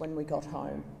tears when we got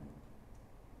home.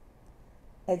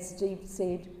 As Steve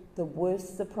said, the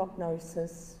worse the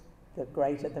prognosis, the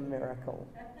greater the miracle.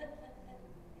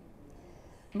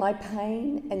 My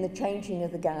pain and the changing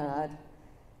of the guard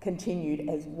continued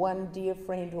as one dear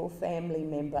friend or family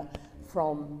member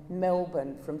from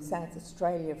Melbourne, from South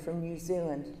Australia, from New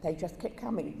Zealand, they just kept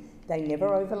coming. They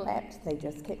never overlapped, they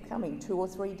just kept coming. 2 or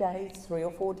 3 days, 3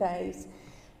 or 4 days.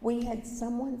 We had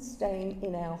someone staying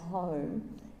in our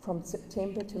home from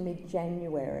September to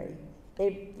mid-January,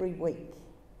 every week.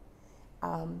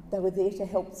 They were there to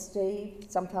help Steve.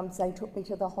 Sometimes they took me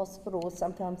to the hospital, or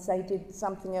sometimes they did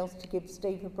something else to give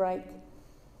Steve a break.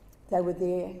 They were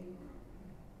there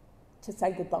to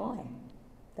say goodbye.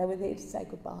 They were there to say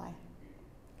goodbye.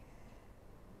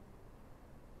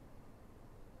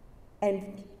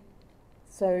 And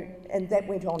that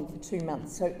went on for 2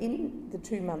 months. So in the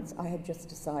 2 months, I had just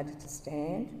decided to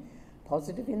stand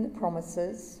positive in the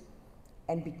promises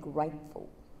and be grateful.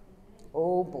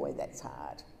 Oh boy, that's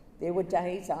hard. There were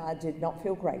days I did not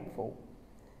feel grateful,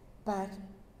 but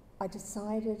I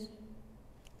decided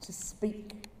to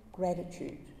speak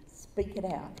gratitude, speak it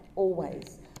out,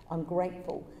 always. I'm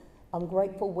grateful. I'm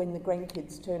grateful when the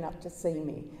grandkids turn up to see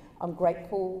me. I'm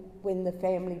grateful when the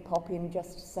family pop in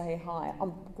just to say hi.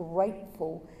 I'm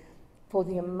grateful for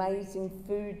the amazing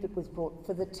food that was brought,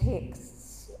 for the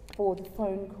texts, for the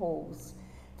phone calls,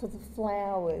 for the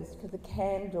flowers, for the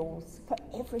candles, for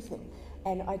everything.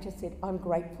 And I just said, I'm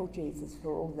grateful, Jesus,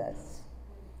 for all this.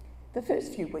 The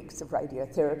first few weeks of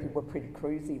radiotherapy were pretty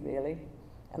cruisy, really,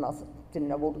 and I didn't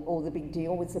know what all the big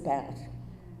deal was about.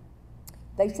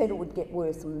 They said it would get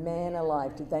worse. Man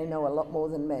alive, did they know a lot more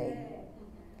than me.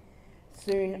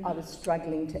 Soon I was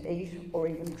struggling to eat or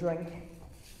even drink.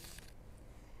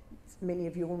 Many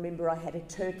of you will remember I had a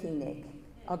turkey neck.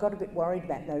 I got a bit worried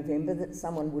about November that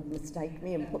someone would mistake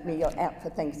me and put me out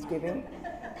for Thanksgiving.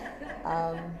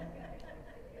 I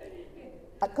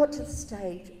got to the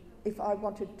stage, if I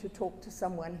wanted to talk to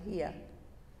someone here,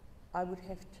 I would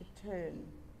have to turn.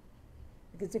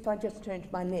 Because if I just turned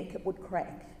my neck, it would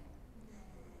crack.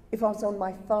 If I was on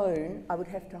my phone, I would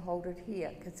have to hold it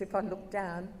here, because if I looked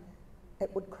down, it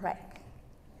would crack.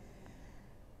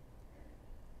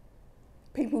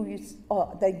 People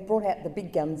they brought out the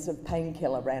big guns of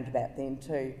painkiller round about then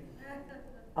too.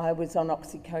 I was on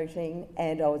oxycodone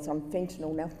and I was on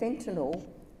fentanyl. Now fentanyl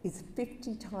is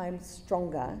 50 times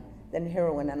stronger than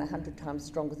heroin and 100 times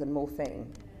stronger than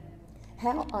morphine.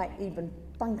 How I even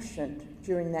functioned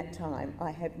during that time, I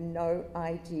have no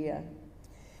idea.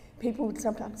 People would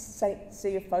sometimes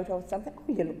see a photo of something, oh,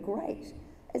 you look great.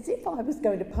 As if I was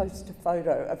going to post a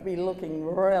photo of me looking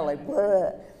really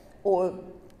bleh, or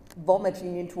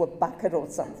vomiting into a bucket or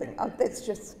something. I'm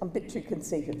a bit too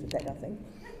conceited for that, I think.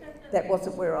 That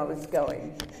wasn't where I was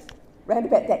going. Round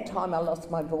about that time, I lost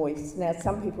my voice. Now,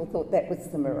 some people thought that was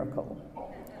the miracle.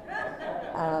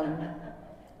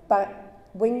 But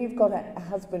when you've got a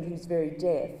husband who's very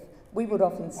deaf, we would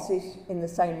often sit in the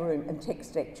same room and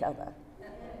text each other.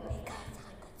 Because I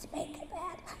could speak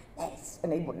about this.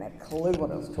 And he wouldn't have a clue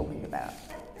what I was talking about.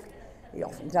 He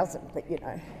often doesn't, but you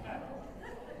know.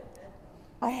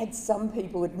 I had some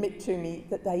people admit to me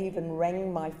that they even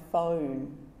rang my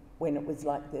phone when it was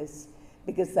like this,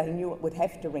 because they knew it would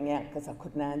have to ring out because I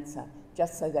couldn't answer,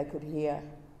 just so they could hear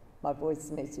my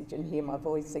voice message and hear my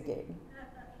voice again.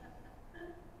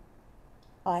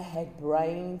 I had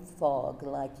brain fog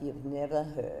like you've never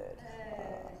heard.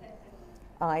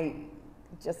 I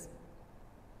just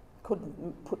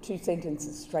couldn't put 2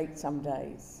 sentences straight some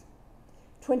days.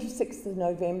 26th of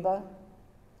November,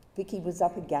 Vicky was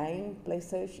up again,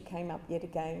 bless her, she came up yet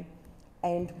again,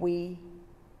 and we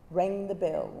rang the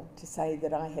bell to say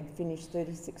that I had finished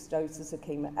 36 doses of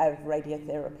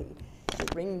radiotherapy. We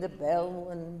ring the bell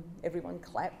and everyone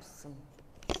claps, and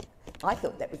I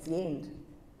thought that was the end.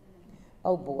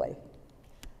 Oh boy.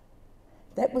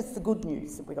 That was the good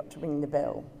news, that we got to ring the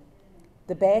bell.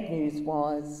 The bad news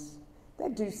was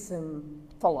they'd do some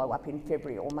follow-up in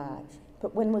February or March,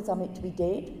 but when was I meant to be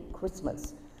dead?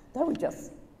 Christmas. They were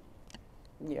just,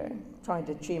 trying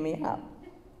to cheer me up.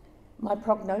 My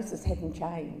prognosis hadn't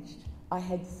changed. I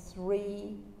had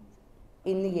 3,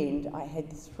 in the end, I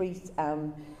had 3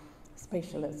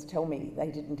 specialists tell me they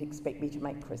didn't expect me to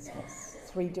make Christmas.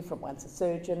 3 different ones, a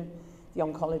surgeon, the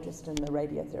oncologist and the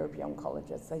radiotherapy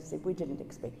oncologist. They said, we didn't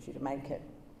expect you to make it.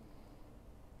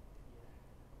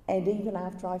 And even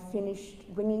after I finished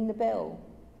ringing the bell,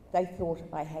 they thought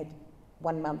I had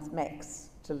 1 month max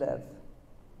to live.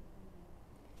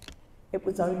 It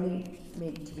was only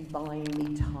meant to be buying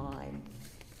me time.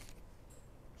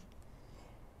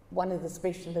 One of the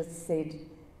specialists said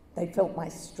they felt my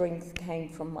strength came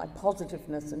from my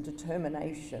positiveness and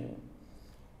determination.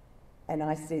 And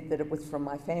I said that it was from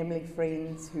my family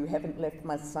friends who haven't left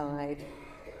my side,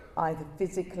 either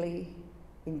physically,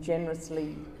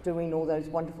 ingenuously doing all those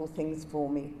wonderful things for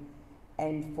me,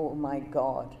 and for my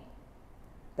God.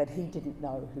 But he didn't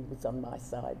know who was on my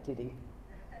side, did he?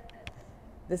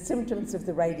 The symptoms of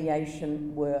the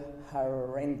radiation were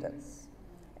horrendous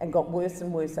and got worse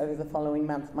and worse over the following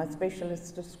month. My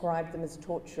specialist described them as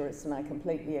torturous, and I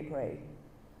completely agree.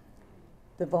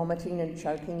 The vomiting and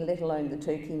choking, let alone the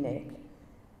turkey neck,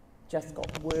 just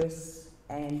got worse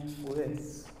and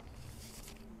worse.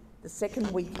 The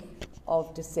second week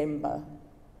of December,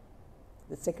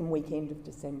 the second weekend of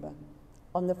December,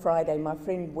 on the Friday, my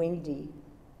friend Wendy,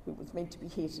 who was meant to be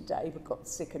here today but got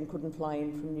sick and couldn't fly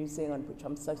in from New Zealand, which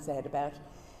I'm so sad about,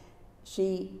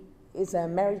 she is a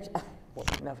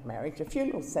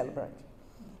funeral celebrant.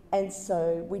 And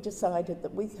so we decided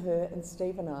that with her and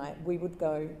Steve and I, we would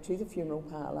go to the funeral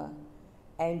parlour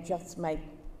and just make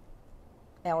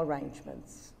our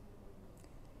arrangements.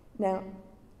 Now,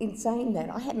 in saying that,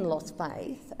 I hadn't lost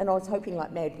faith, and I was hoping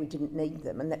like mad we didn't need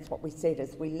them, and that's what we said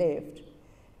as we left.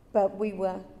 But we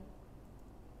were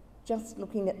just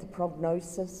looking at the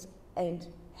prognosis and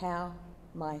how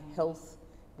my health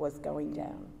was going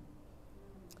down.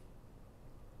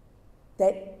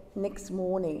 That next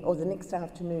morning, or the next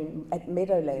afternoon, at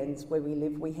Meadowlands, where we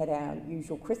live, we had our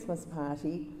usual Christmas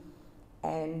party,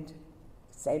 and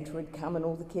Santa had come and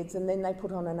all the kids, and then they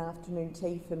put on an afternoon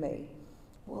tea for me.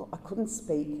 Well, I couldn't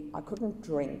speak, I couldn't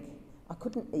drink, I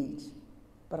couldn't eat,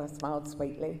 but I smiled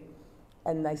sweetly.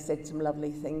 And they said some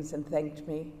lovely things and thanked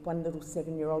me. One little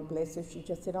 7-year-old, bless her, she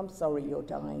just said, "I'm sorry you're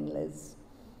dying, Liz."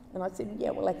 And I said,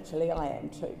 "Yeah, well, actually I am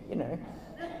too, you know."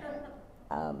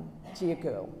 Dear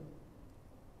girl.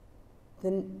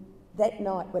 Then that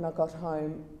night when I got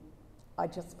home, I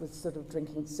just was sort of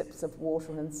drinking sips of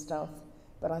water and stuff,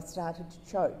 but I started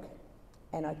to choke,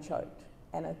 and I choked,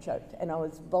 and I choked, and I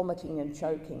was vomiting and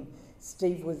choking.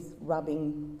 Steve was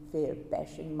rubbing,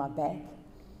 bashing my back.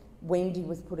 Wendy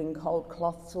was putting cold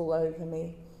cloths all over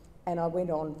me, and I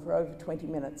went on for over 20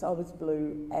 minutes. I was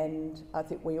blue, and I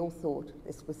think we all thought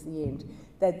this was the end.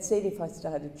 They'd said if I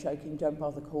started choking, don't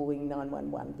bother calling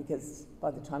 911, because by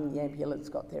the time the ambulance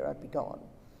got there, I'd be gone.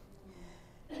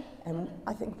 And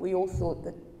I think we all thought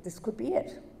that this could be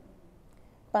it.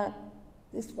 But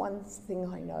this one thing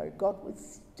I know, God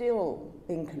was still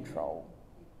in control.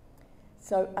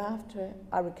 So after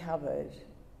I recovered,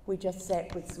 we just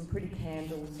sat with some pretty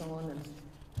candles on and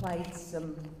played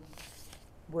some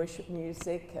worship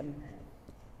music and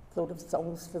thought of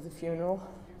songs for the funeral.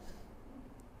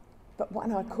 But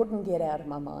one I couldn't get out of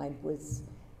my mind was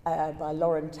by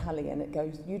Lauren Tully, and it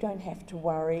goes, "You don't have to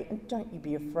worry, and don't you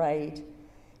be afraid.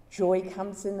 Joy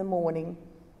comes in the morning.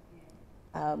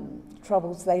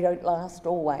 Troubles, they don't last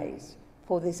always.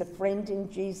 For there's a friend in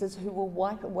Jesus who will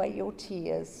wipe away your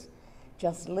tears.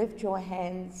 Just lift your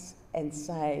hands and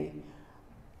say,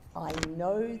 I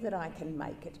know that I can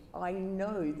make it. I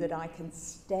know that I can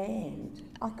stand."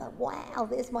 I go, wow,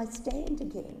 there's my stand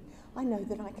again. I know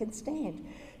that I can stand.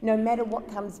 No matter what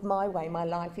comes my way, my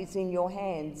life is in your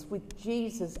hands. With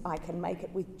Jesus, I can make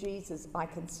it. With Jesus, I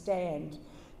can stand.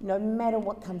 No matter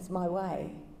what comes my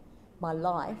way, my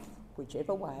life,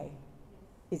 whichever way,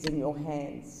 is in your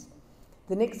hands.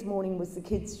 The next morning was the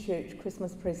kids' church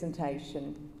Christmas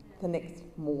presentation. The next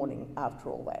morning after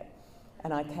all that.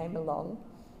 And I came along,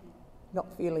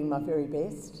 not feeling my very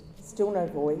best, still no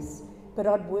voice, but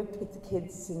I'd worked with the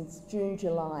kids since June,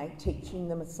 July, teaching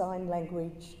them a sign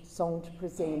language song to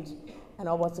present, and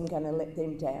I wasn't going to let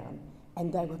them down.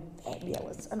 And they were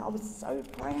fabulous, and I was so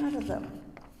proud of them.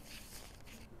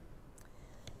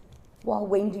 While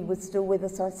Wendy was still with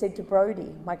us, I said to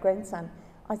Brody, my grandson,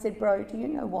 I said, "Bro, do you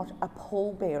know what a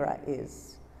pallbearer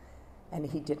is?" And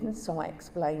he didn't, so I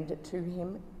explained it to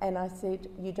him. And I said,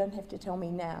 "You don't have to tell me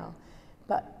now,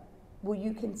 but will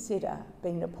you consider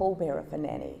being a pallbearer for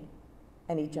Nanny?"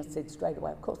 And he just said straight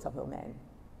away, "Of course I will, Nan."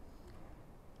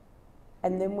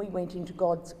 And then we went into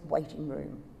God's waiting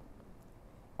room.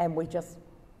 And we just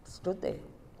stood there,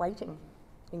 waiting,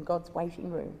 in God's waiting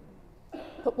room.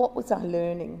 But what was I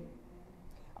learning?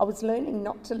 I was learning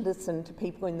not to listen to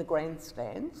people in the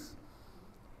grandstands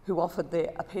who offered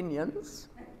their opinions,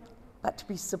 but to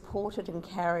be supported and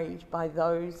carried by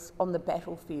those on the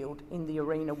battlefield in the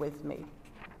arena with me.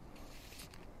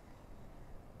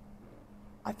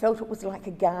 I felt it was like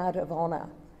a guard of honour,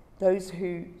 those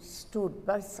who stood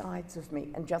both sides of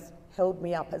me and just held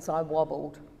me up as I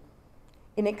wobbled.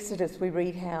 In Exodus, we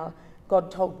read how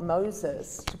God told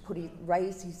Moses to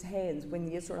raise his hands when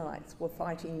the Israelites were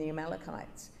fighting the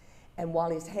Amalekites. And while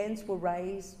his hands were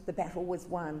raised, the battle was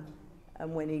won.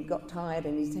 And when he got tired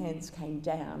and his hands came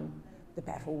down, the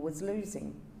battle was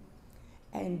losing.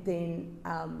 And then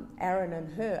Aaron and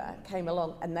Hur came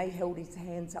along and they held his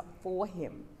hands up for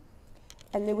him.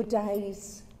 And there were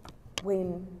days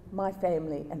when my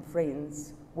family and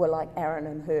friends were like Aaron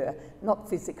and Hur, not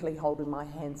physically holding my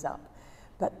hands up,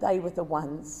 but they were the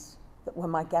ones that were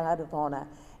my guard of honour,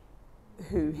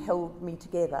 who held me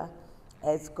together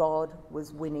as God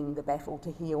was winning the battle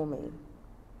to heal me.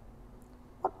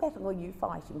 What battle are you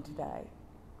fighting today?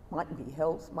 Might be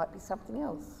health, might be something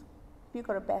else. Have you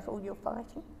got a battle you're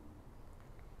fighting?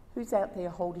 Who's out there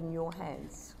holding your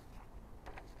hands?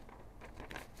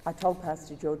 I told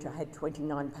Pastor George I had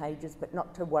 29 pages, but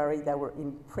not to worry, they were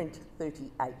in print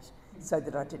 38, so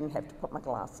that I didn't have to put my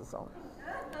glasses on.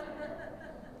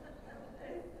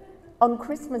 On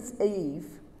Christmas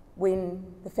Eve, when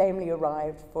the family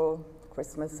arrived for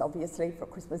Christmas, obviously, for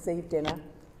Christmas Eve dinner,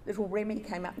 little Remy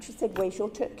came up and she said, "Where's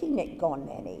your turkey neck gone,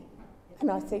 Nanny?"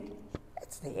 And I said,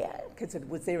 "It's there," because it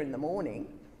was there in the morning,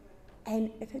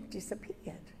 and it had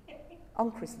disappeared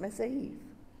on Christmas Eve.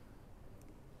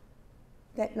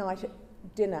 That night at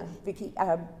dinner,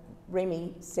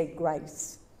 Remy said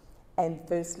grace, and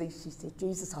firstly she said,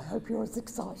 "Jesus, I hope you're as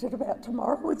excited about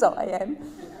tomorrow as I am."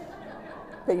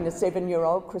 Being a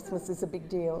 7-year-old, Christmas is a big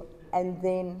deal. And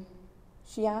then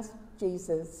she asked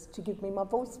Jesus to give me my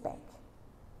voice back.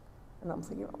 And I'm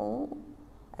thinking, oh,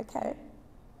 okay.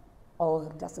 Oh,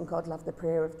 doesn't God love the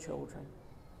prayer of children?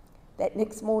 That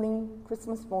next morning,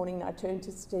 Christmas morning, I turned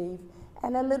to Steve,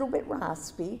 and a little bit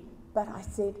raspy, but I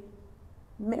said,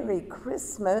 "Merry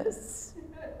Christmas."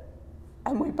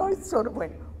 And we both sort of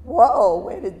went, whoa,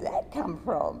 where did that come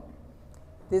from?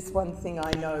 This one thing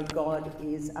I know, God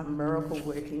is a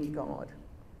miracle-working God.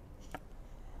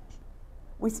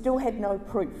 We still had no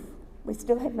proof. We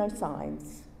still had no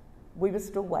signs. We were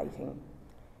still waiting.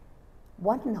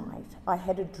 One night, I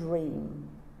had a dream.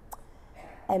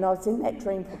 And I was in that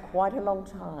dream for quite a long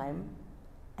time.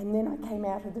 And then I came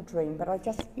out of the dream, but I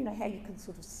just, you know how you can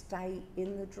sort of stay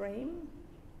in the dream?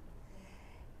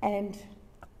 And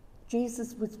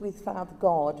Jesus was with Father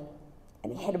God,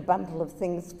 and he had a bundle of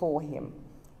things for him.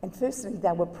 And firstly,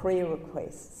 they were prayer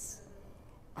requests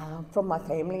from my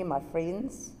family and my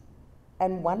friends.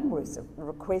 And one was a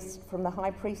request from the high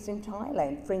priest in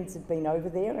Thailand. Friends had been over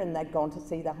there and they'd gone to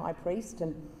see the high priest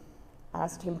and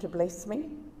asked him to bless me.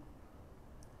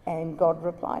 And God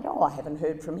replied, "Oh, I haven't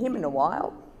heard from him in a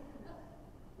while."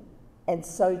 And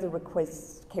so the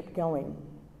requests kept going.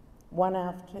 One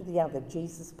after the other,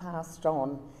 Jesus passed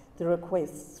on the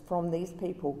requests from these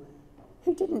people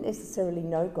who didn't necessarily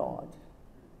know God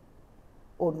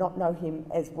or not know him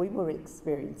as we were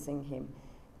experiencing him,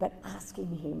 but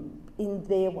asking him in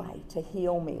their way to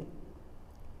heal me.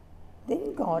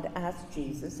 Then God asked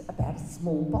Jesus about a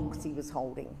small box he was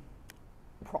holding.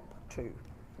 Prop 2.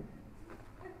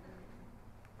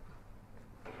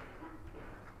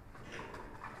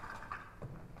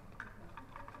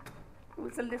 It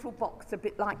was a little box a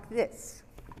bit like this.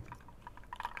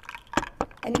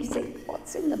 And he said,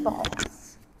 "What's in the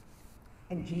box?"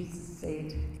 And Jesus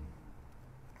said,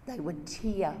 they were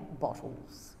tear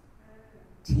bottles.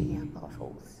 Tear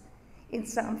bottles. In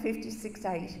Psalm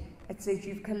 56:8, it says,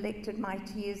 "You've collected my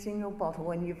tears in your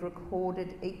bottle and you've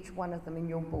recorded each one of them in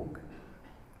your book."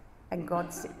 And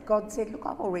God said, "Look,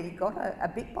 I've already got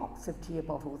a big box of tear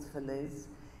bottles for Liz."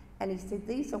 And he said,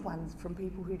 "These are ones from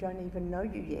people who don't even know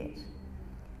you yet."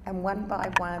 And one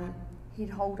by one,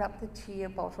 he'd hold up the tear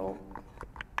bottle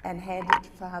and hand it to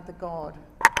Father God.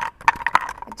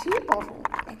 A tear bottle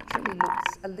actually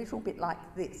looks a little bit like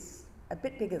this, a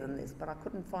bit bigger than this, but I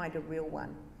couldn't find a real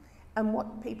one. And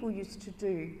what people used to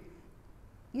do,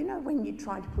 you know when you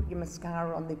try to put your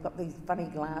mascara on, they've got these funny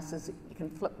glasses that you can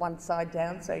flip one side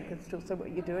down so you can still see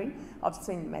what you're doing? I've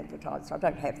seen them advertised, I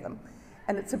don't have them.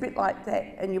 And it's a bit like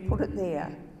that, and you put it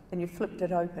there, and you flipped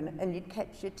it open, and you'd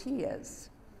catch your tears.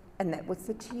 And that was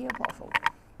the tear bottle.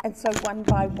 And so one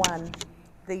by one,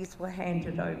 these were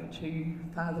handed over to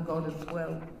Father God as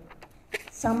well.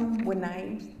 Some were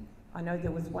named. I know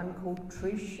there was one called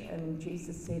Trish, and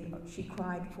Jesus said she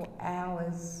cried for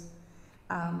hours,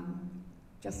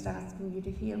 just asking you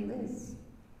to heal Liz.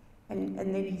 And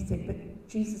then he said, but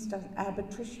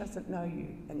Trish doesn't know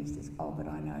you. And he says, "Oh, but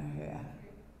I know her."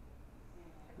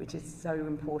 Which is so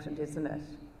important, isn't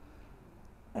it?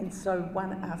 And so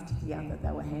one after the other,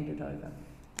 they were handed over.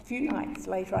 A few nights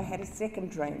later, I had a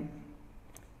second dream.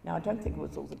 Now, I don't think it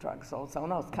was all the drugs I was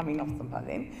on. I was coming off them by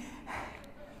then.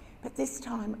 But this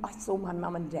time I saw my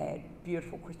mum and dad,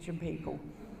 beautiful Christian people,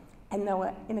 and they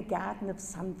were in a garden of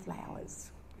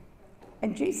sunflowers.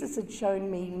 And Jesus had shown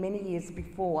me many years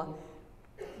before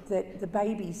that the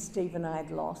babies Steve and I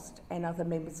had lost and other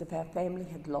members of our family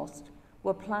had lost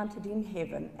were planted in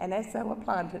heaven, and as they were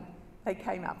planted, they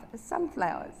came up as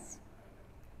sunflowers.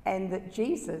 And that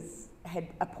Jesus had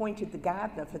appointed the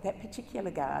gardener for that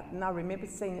particular garden. I remember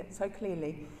seeing it so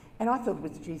clearly, and I thought it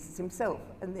was Jesus himself.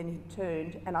 And then he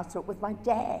turned, and I saw it with my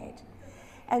dad.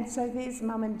 And so there's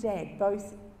mum and dad,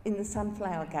 both in the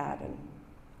sunflower garden.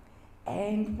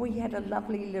 And we had a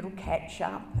lovely little catch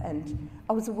up, and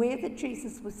I was aware that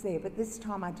Jesus was there, but this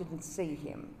time I didn't see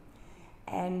him.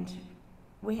 And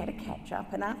we had a catch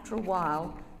up, and after a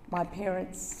while, my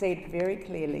parents said very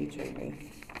clearly to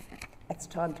me, it's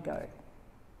time to go.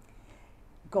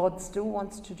 God still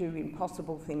wants to do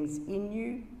impossible things in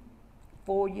you,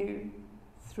 for you,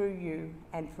 through you,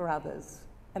 and for others.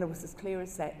 And it was as clear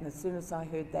as that, and as soon as I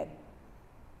heard that,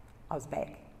 I was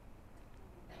back.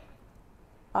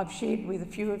 I've shared with a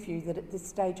few of you that at this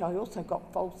stage I also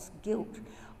got false guilt.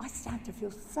 I started to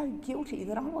feel so guilty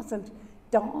that I wasn't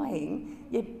dying,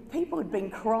 yet people had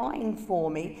been crying for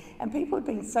me, and people had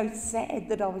been so sad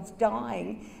that I was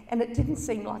dying, and it didn't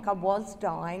seem like I was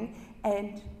dying.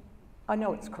 And I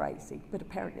know it's crazy, but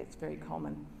apparently it's very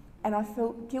common. And I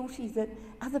felt guilty that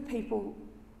other people,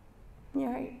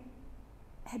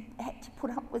 had to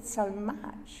put up with so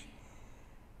much.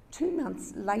 2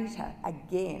 months later,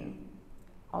 again,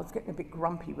 I was getting a bit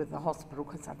grumpy with the hospital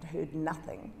because I'd heard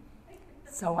nothing.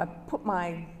 So I put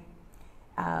my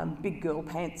big girl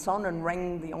pants on and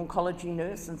rang the oncology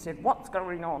nurse and said, what's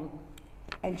going on?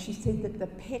 And she said that the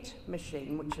PET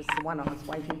machine, which is the one I was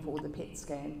waiting for, the PET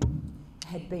scan,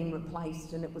 had been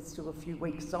replaced and it was still a few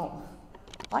weeks off.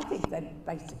 I think they're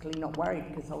basically not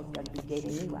worried because I was going to be dead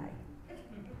anyway.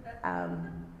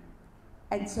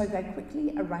 And so they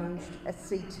quickly arranged a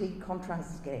CT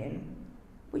contrast scan,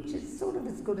 which is sort of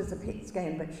as good as a PET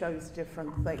scan but shows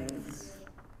different things.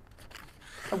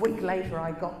 A week later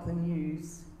I got the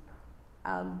news.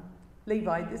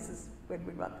 Levi, this is when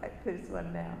we got that first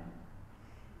one now.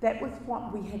 That was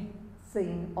what we had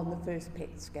seen on the first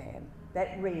PET scan.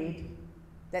 That read,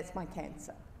 that's my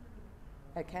cancer.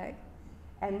 Okay?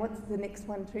 And what's the next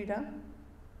one, Tudor?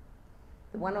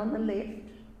 The one on the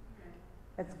left,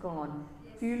 it's gone.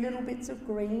 A few little bits of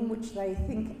green, which they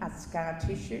think are scar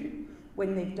tissue.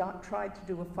 When they've tried to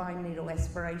do a fine needle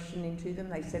aspiration into them,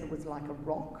 they said it was like a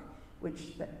rock,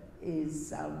 which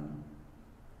is,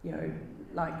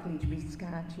 likely to be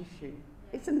scar tissue.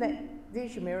 Isn't that,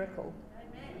 there's your miracle.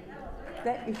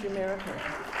 That is your miracle.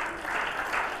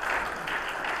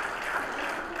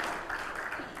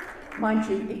 Mind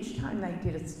you, each time they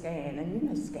did a scan,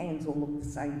 and scans all look the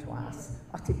same to us,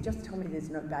 I said, just tell me there's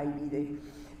no baby there.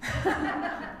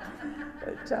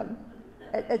 But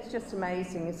it's just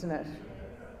amazing, isn't it?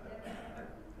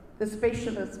 The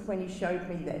specialist, when he showed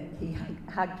me that, he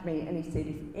hugged me and he said,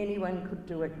 if anyone could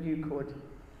do it, you could.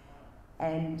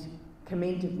 And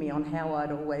commended me on how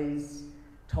I'd always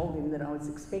told him that I was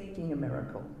expecting a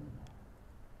miracle.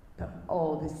 But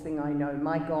this thing I know,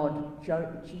 my God,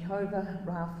 Jehovah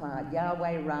Rapha,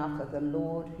 Yahweh Rapha, the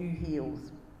Lord who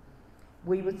heals.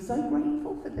 We were so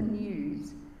grateful for the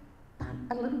news, but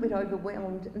a little bit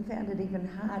overwhelmed and found it even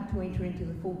hard to enter into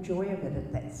the full joy of it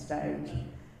at that stage.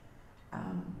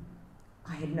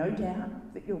 I had no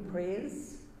doubt that your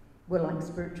prayers were like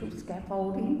spiritual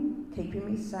scaffolding, keeping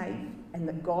me safe, and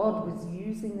that God was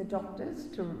using the doctors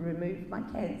to remove my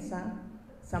cancer.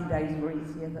 Some days were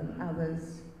easier than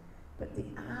others. But the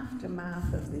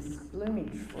aftermath of this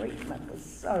blooming treatment was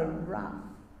so rough.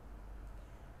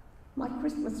 My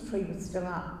Christmas tree was still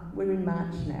up. We're in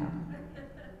March now.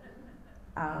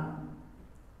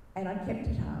 And I kept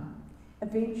it up.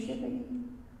 Eventually,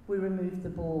 we removed the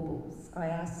baubles. I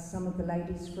asked some of the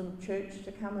ladies from church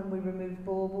to come and we removed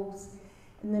baubles.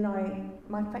 And then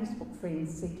my Facebook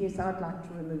friends said, yes, I'd like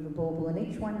to remove a bauble. And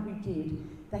each one who did,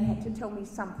 they had to tell me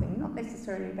something, not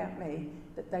necessarily about me,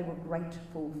 that they were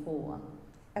grateful for.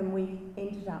 And we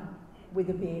ended up with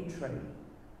a bare tree.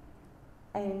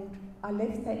 And I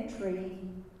left that tree,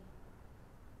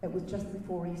 it was just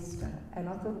before Easter, and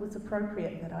I thought it was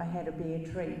appropriate that I had a bare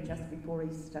tree just before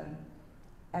Easter.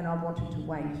 And I wanted to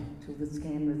wait till the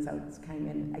scan results came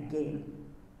in again.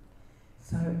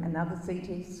 So another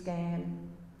CT scan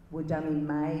were done in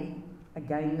May.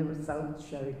 Again, the results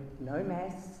showed no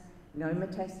mass, no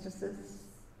metastasis,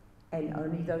 and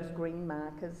only those green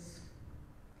markers.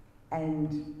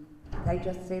 And they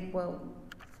just said, well,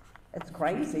 it's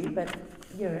crazy, but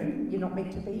you're not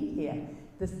meant to be here.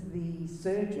 The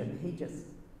surgeon, he just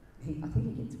I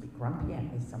think he gets a bit grumpy at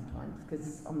me sometimes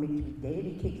because I'm meant to be dead.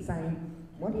 He keeps saying,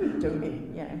 "What are you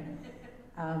doing?" You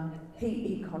know.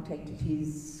 He contacted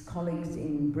his colleagues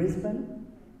in Brisbane,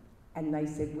 and they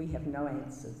said, "We have no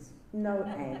answers. No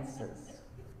answers."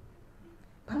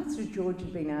 Pastor George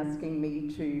had been asking me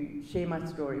to share my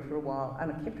story for a while,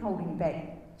 and I kept holding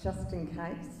back just in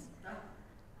case.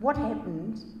 What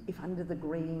happened if under the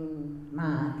green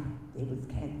mark there was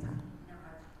cancer?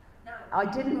 I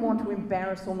didn't want to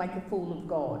embarrass or make a fool of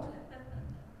God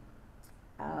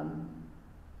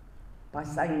by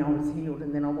saying I was healed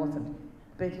and then I wasn't.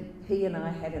 But he and I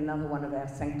had another one of our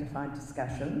sanctified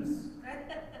discussions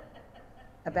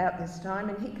about this time,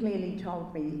 and he clearly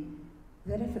told me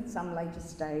that if at some later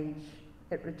stage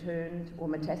it returned or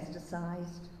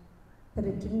metastasised, that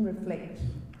it didn't reflect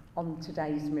on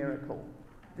today's miracle.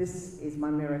 This is my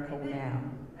miracle now.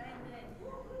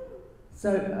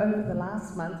 So over the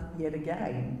last month, yet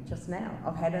again, just now,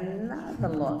 I've had another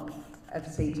lot of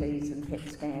CTs and PET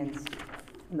scans,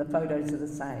 and the photos are the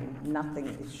same. Nothing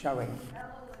is showing.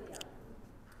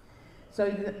 So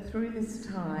through this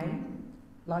time,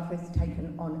 life has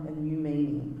taken on a new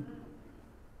meaning.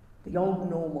 The old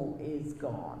normal is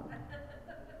gone.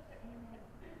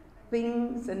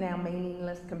 Things are now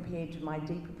meaningless compared to my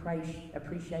deep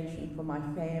appreciation for my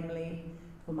family,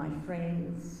 for my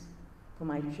friends, for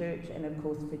my church, and of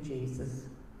course for Jesus.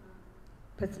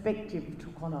 Perspective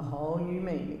took on a whole new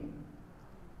meaning.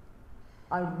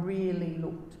 I really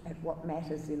looked at what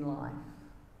matters in life.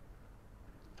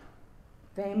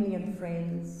 Family and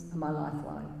friends are my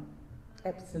lifeline,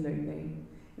 absolutely.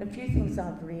 And a few things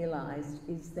I've realised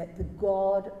is that the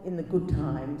God in the good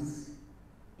times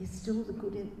is still the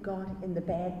good God in the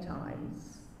bad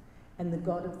times, and the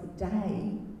God of the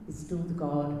day is still the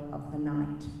God of the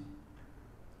night.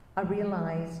 I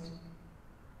realised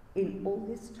in all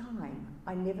this time,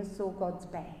 I never saw God's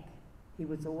back. He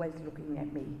was always looking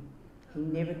at me. He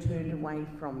never turned away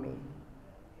from me.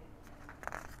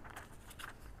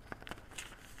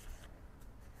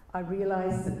 I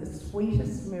realised that the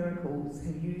sweetest miracles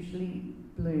have usually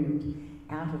bloomed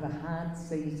out of a hard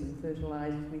season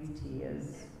fertilised with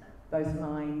tears, both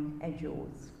mine and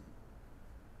yours.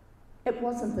 It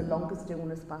wasn't the longest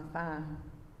illness by far,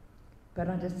 but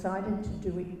I decided to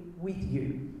do it with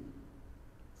you.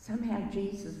 Somehow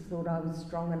Jesus thought I was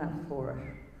strong enough for it.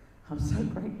 I'm so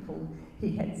grateful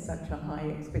he had such a high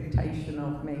expectation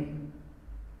of me.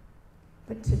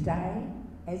 But today,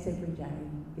 as every day,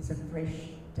 is a fresh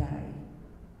day.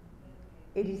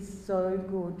 It is so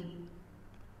good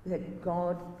that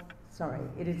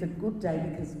it is a good day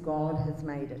because God has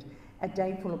made it. A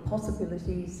day full of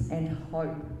possibilities and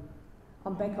hope.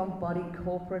 I'm back on body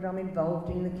corporate, I'm involved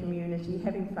in the community,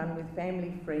 having fun with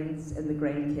family, friends and the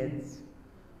grandkids.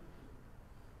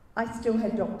 I still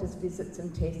have doctor's visits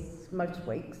and tests most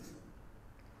weeks.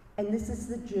 And this is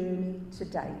the journey to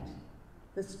date,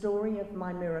 the story of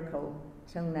my miracle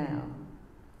till now.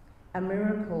 A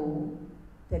miracle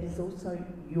that is also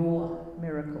your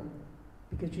miracle,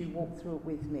 because you walked through it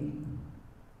with me.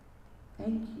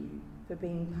 Thank you for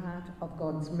being part of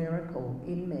God's miracle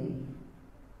in me.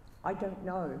 I don't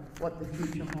know what the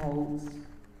future holds,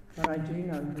 but I do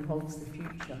know who holds the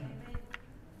future.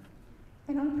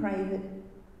 And I pray that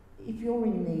if you're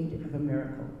in need of a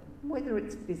miracle, whether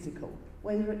it's physical,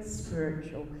 whether it's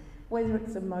spiritual, whether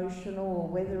it's emotional or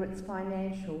whether it's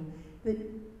financial, that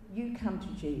you come to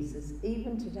Jesus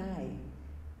even today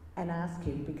and ask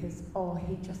him, because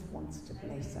he just wants to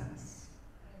bless us.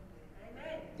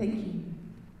 Thank you.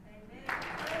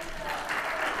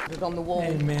 It on the wall.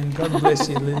 Amen. God bless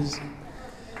you, Liz.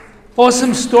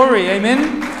 Awesome story.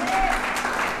 Amen.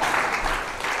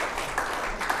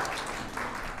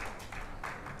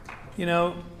 You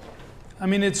know, I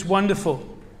mean, it's wonderful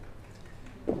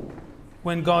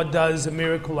when God does a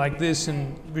miracle like this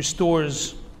and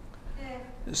restores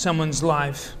someone's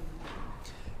life.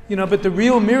 You know, but the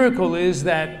real miracle is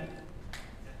that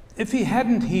if he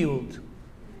hadn't healed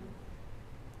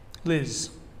Liz,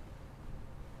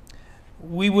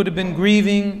 we would have been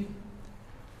grieving.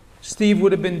 Steve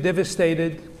would have been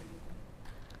devastated.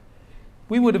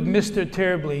 We would have missed her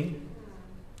terribly,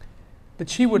 but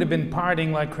she would have been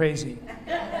partying like crazy.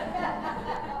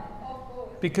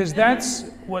 Because that's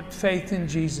what faith in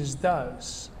Jesus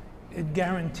does. It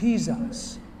guarantees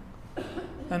us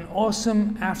an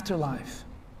awesome afterlife.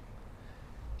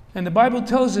 And the Bible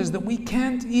tells us that we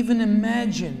can't even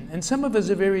imagine, and some of us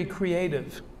are very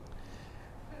creative,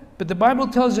 but the Bible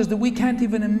tells us that we can't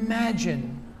even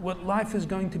imagine what life is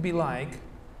going to be like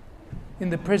in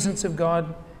the presence of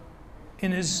God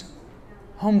in his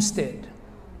homestead.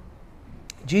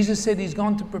 Jesus said he's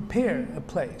gone to prepare a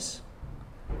place.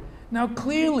 Now,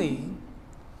 clearly,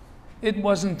 it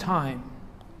wasn't time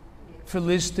for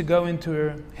Liz to go into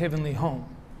her heavenly home.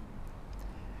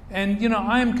 And,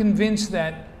 I am convinced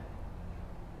that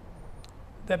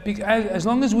as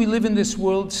long as we live in this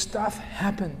world, stuff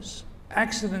happens.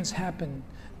 Accidents happen.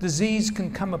 Disease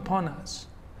can come upon us.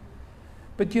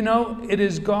 But, it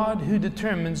is God who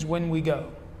determines when we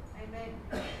go.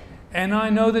 Amen. And I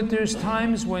know that there's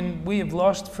times when we have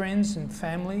lost friends and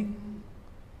family.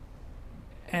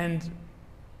 And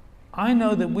I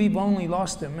know that we've only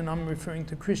lost them, and I'm referring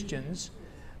to Christians,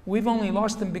 we've only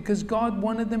lost them because God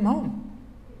wanted them home.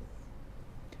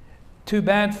 Too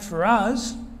bad for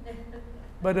us,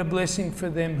 but a blessing for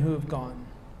them who have gone.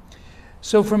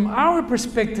 So from our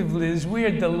perspective, Liz, we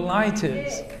are delighted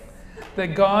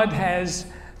that God has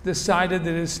decided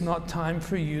that it's not time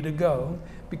for you to go,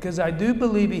 because I do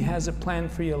believe He has a plan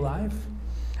for your life.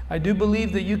 I do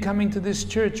believe that you coming to this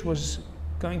church was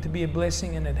going to be a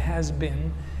blessing, and it has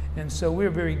been. And so we're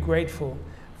very grateful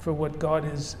for what God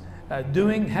is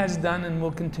doing, has done, and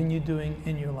will continue doing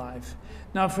in your life.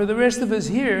 Now, for the rest of us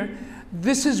here,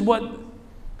 this is what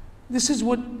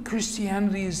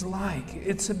Christianity is like.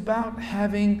 It's about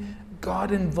having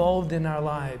God involved in our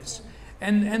lives.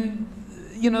 And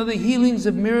the healings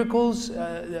of miracles,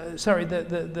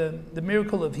 the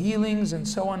miracle of healings and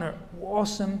so on are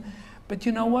awesome. But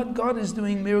you know what? God is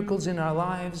doing miracles in our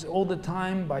lives all the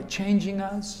time by changing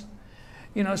us.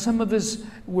 Some of us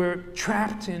were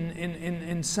trapped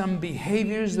in some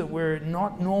behaviors that were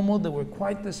not normal, that were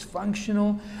quite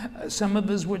dysfunctional. Some of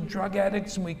us were drug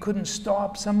addicts and we couldn't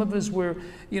stop. Some of us were,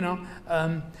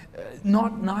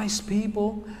 not nice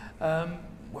people,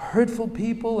 hurtful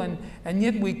people, and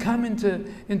yet we come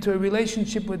into a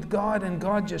relationship with God, and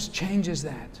God just changes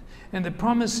that. And the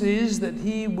promise is that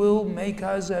He will make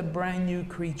us a brand new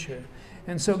creature.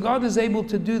 And so God is able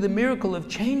to do the miracle of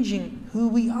changing who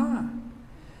we are,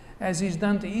 as He's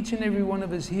done to each and every one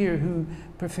of us here who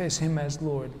profess Him as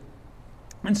Lord.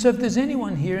 And so if there's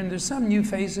anyone here, and there's some new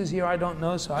faces here I don't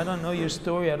know, so I don't know your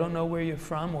story, I don't know where you're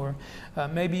from, or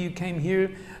maybe you came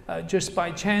here just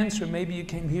by chance, or maybe you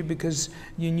came here because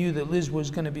you knew that Liz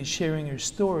was going to be sharing her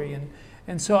story.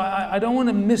 And so I don't want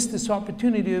to miss this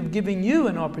opportunity of giving you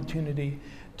an opportunity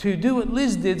to do what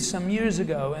Liz did some years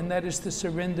ago, and that is to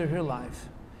surrender her life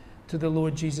to the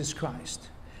Lord Jesus Christ.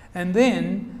 And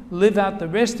then live out the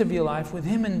rest of your life with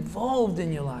Him involved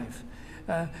in your life.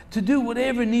 To do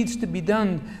whatever needs to be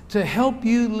done to help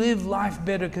you live life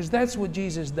better, because that's what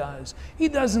Jesus does. He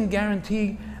doesn't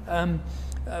guarantee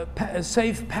a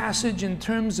safe passage in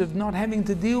terms of not having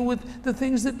to deal with the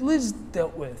things that Liz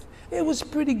dealt with. It was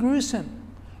pretty gruesome.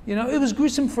 It was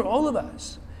gruesome for all of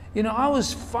us. I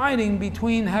was fighting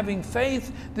between having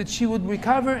faith that she would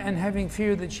recover and having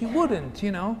fear that she wouldn't,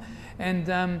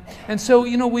 And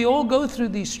so, we all go through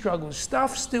these struggles.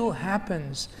 Stuff still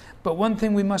happens. But one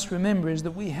thing we must remember is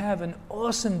that we have an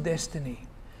awesome destiny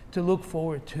to look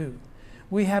forward to.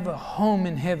 We have a home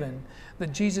in heaven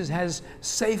that Jesus has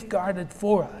safeguarded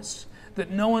for us, that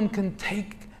no one can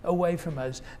take away from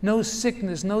us. No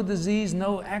sickness, no disease,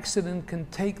 no accident can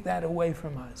take that away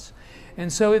from us.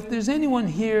 And so if there's anyone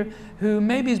here who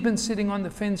maybe has been sitting on the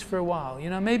fence for a while,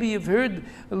 maybe you've heard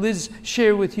Liz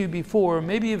share with you before,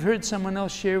 maybe you've heard someone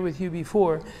else share with you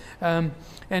before, and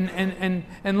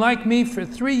like me for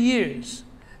 3 years,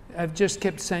 I've just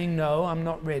kept saying, no, I'm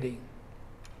not ready.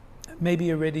 Maybe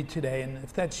you're ready today, and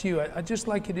if that's you, I'd just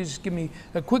like you to just give me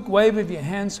a quick wave of your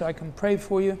hand so I can pray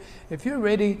for you. If you're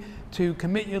ready to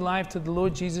commit your life to the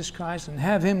Lord Jesus Christ and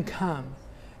have Him come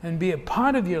and be a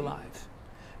part of your life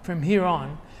from here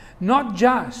on, not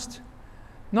just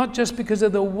because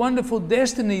of the wonderful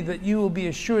destiny that you will be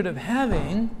assured of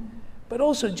having, but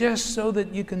also just so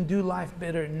that you can do life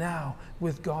better now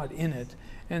with God in it.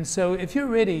 And so if you're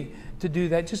ready to do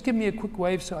that, just give me a quick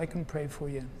wave so I can pray for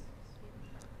you.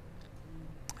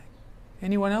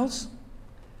 Anyone else?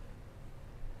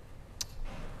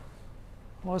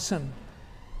 Awesome.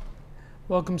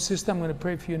 Welcome, sister. I'm going to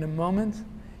pray for you in a moment.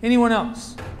 Anyone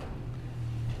else?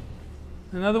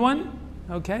 Another one?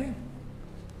 Okay.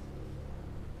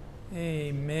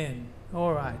 Amen.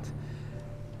 All right.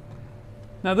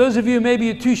 Now, those of you maybe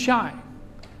you're too shy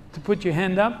to put your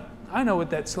hand up. I know what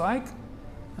that's like.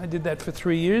 I did that for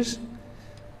 3 years.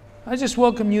 I just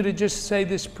welcome you to just say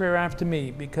this prayer after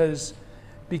me, because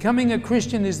becoming a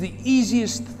Christian is the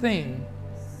easiest thing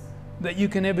that you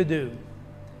can ever do.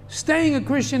 Staying a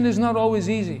Christian is not always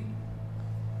easy.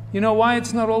 You know why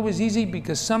it's not always easy?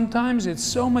 Because sometimes it's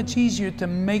so much easier to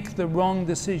make the wrong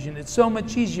decision. It's so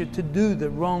much easier to do the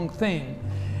wrong thing.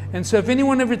 And so if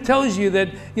anyone ever tells you that,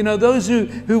 those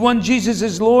who want Jesus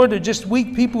as Lord are just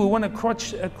weak people who want a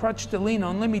crutch to lean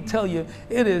on, let me tell you,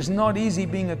 it is not easy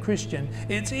being a Christian.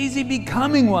 It's easy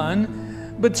becoming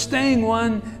one, but staying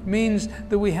one means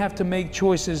that we have to make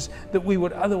choices that we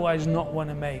would otherwise not want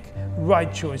to make.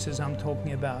 Right choices I'm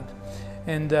talking about.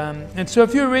 And so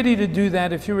if you're ready to do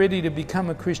that, if you're ready to become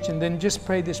a Christian, then just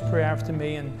pray this prayer after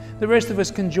me. And the rest of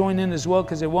us can join in as well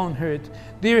because it won't hurt.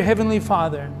 Dear Heavenly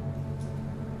Father,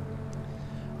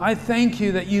 I thank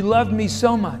you that you loved me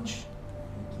so much,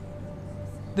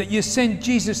 that you sent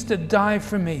Jesus to die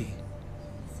for me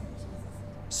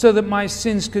so that my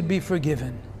sins could be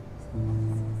forgiven.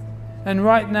 And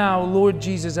right now, Lord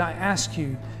Jesus, I ask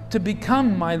you to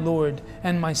become my Lord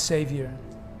and my Savior.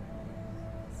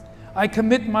 I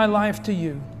commit my life to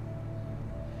you.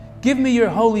 Give me your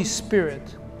Holy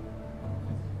Spirit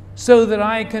so that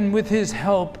I can, with His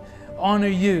help, honor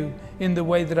you in the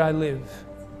way that I live.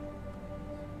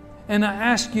 And I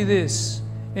ask you this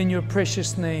in your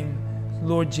precious name,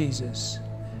 Lord Jesus.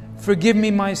 Forgive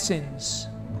me my sins.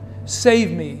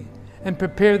 Save me and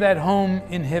prepare that home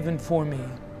in heaven for me.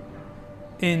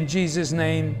 In Jesus'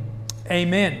 name,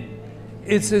 amen.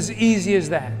 It's as easy as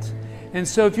that. And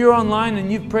so if you're online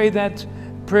and you've prayed that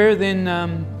prayer,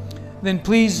 then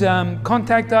please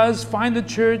contact us, find a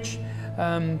church,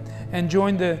 and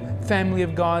join the family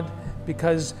of God,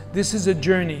 because this is a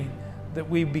journey that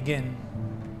we begin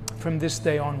from this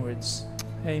day onwards.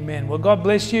 Amen. Well, God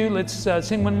bless you. Let's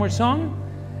sing one more song,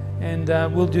 and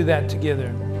we'll do that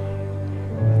together.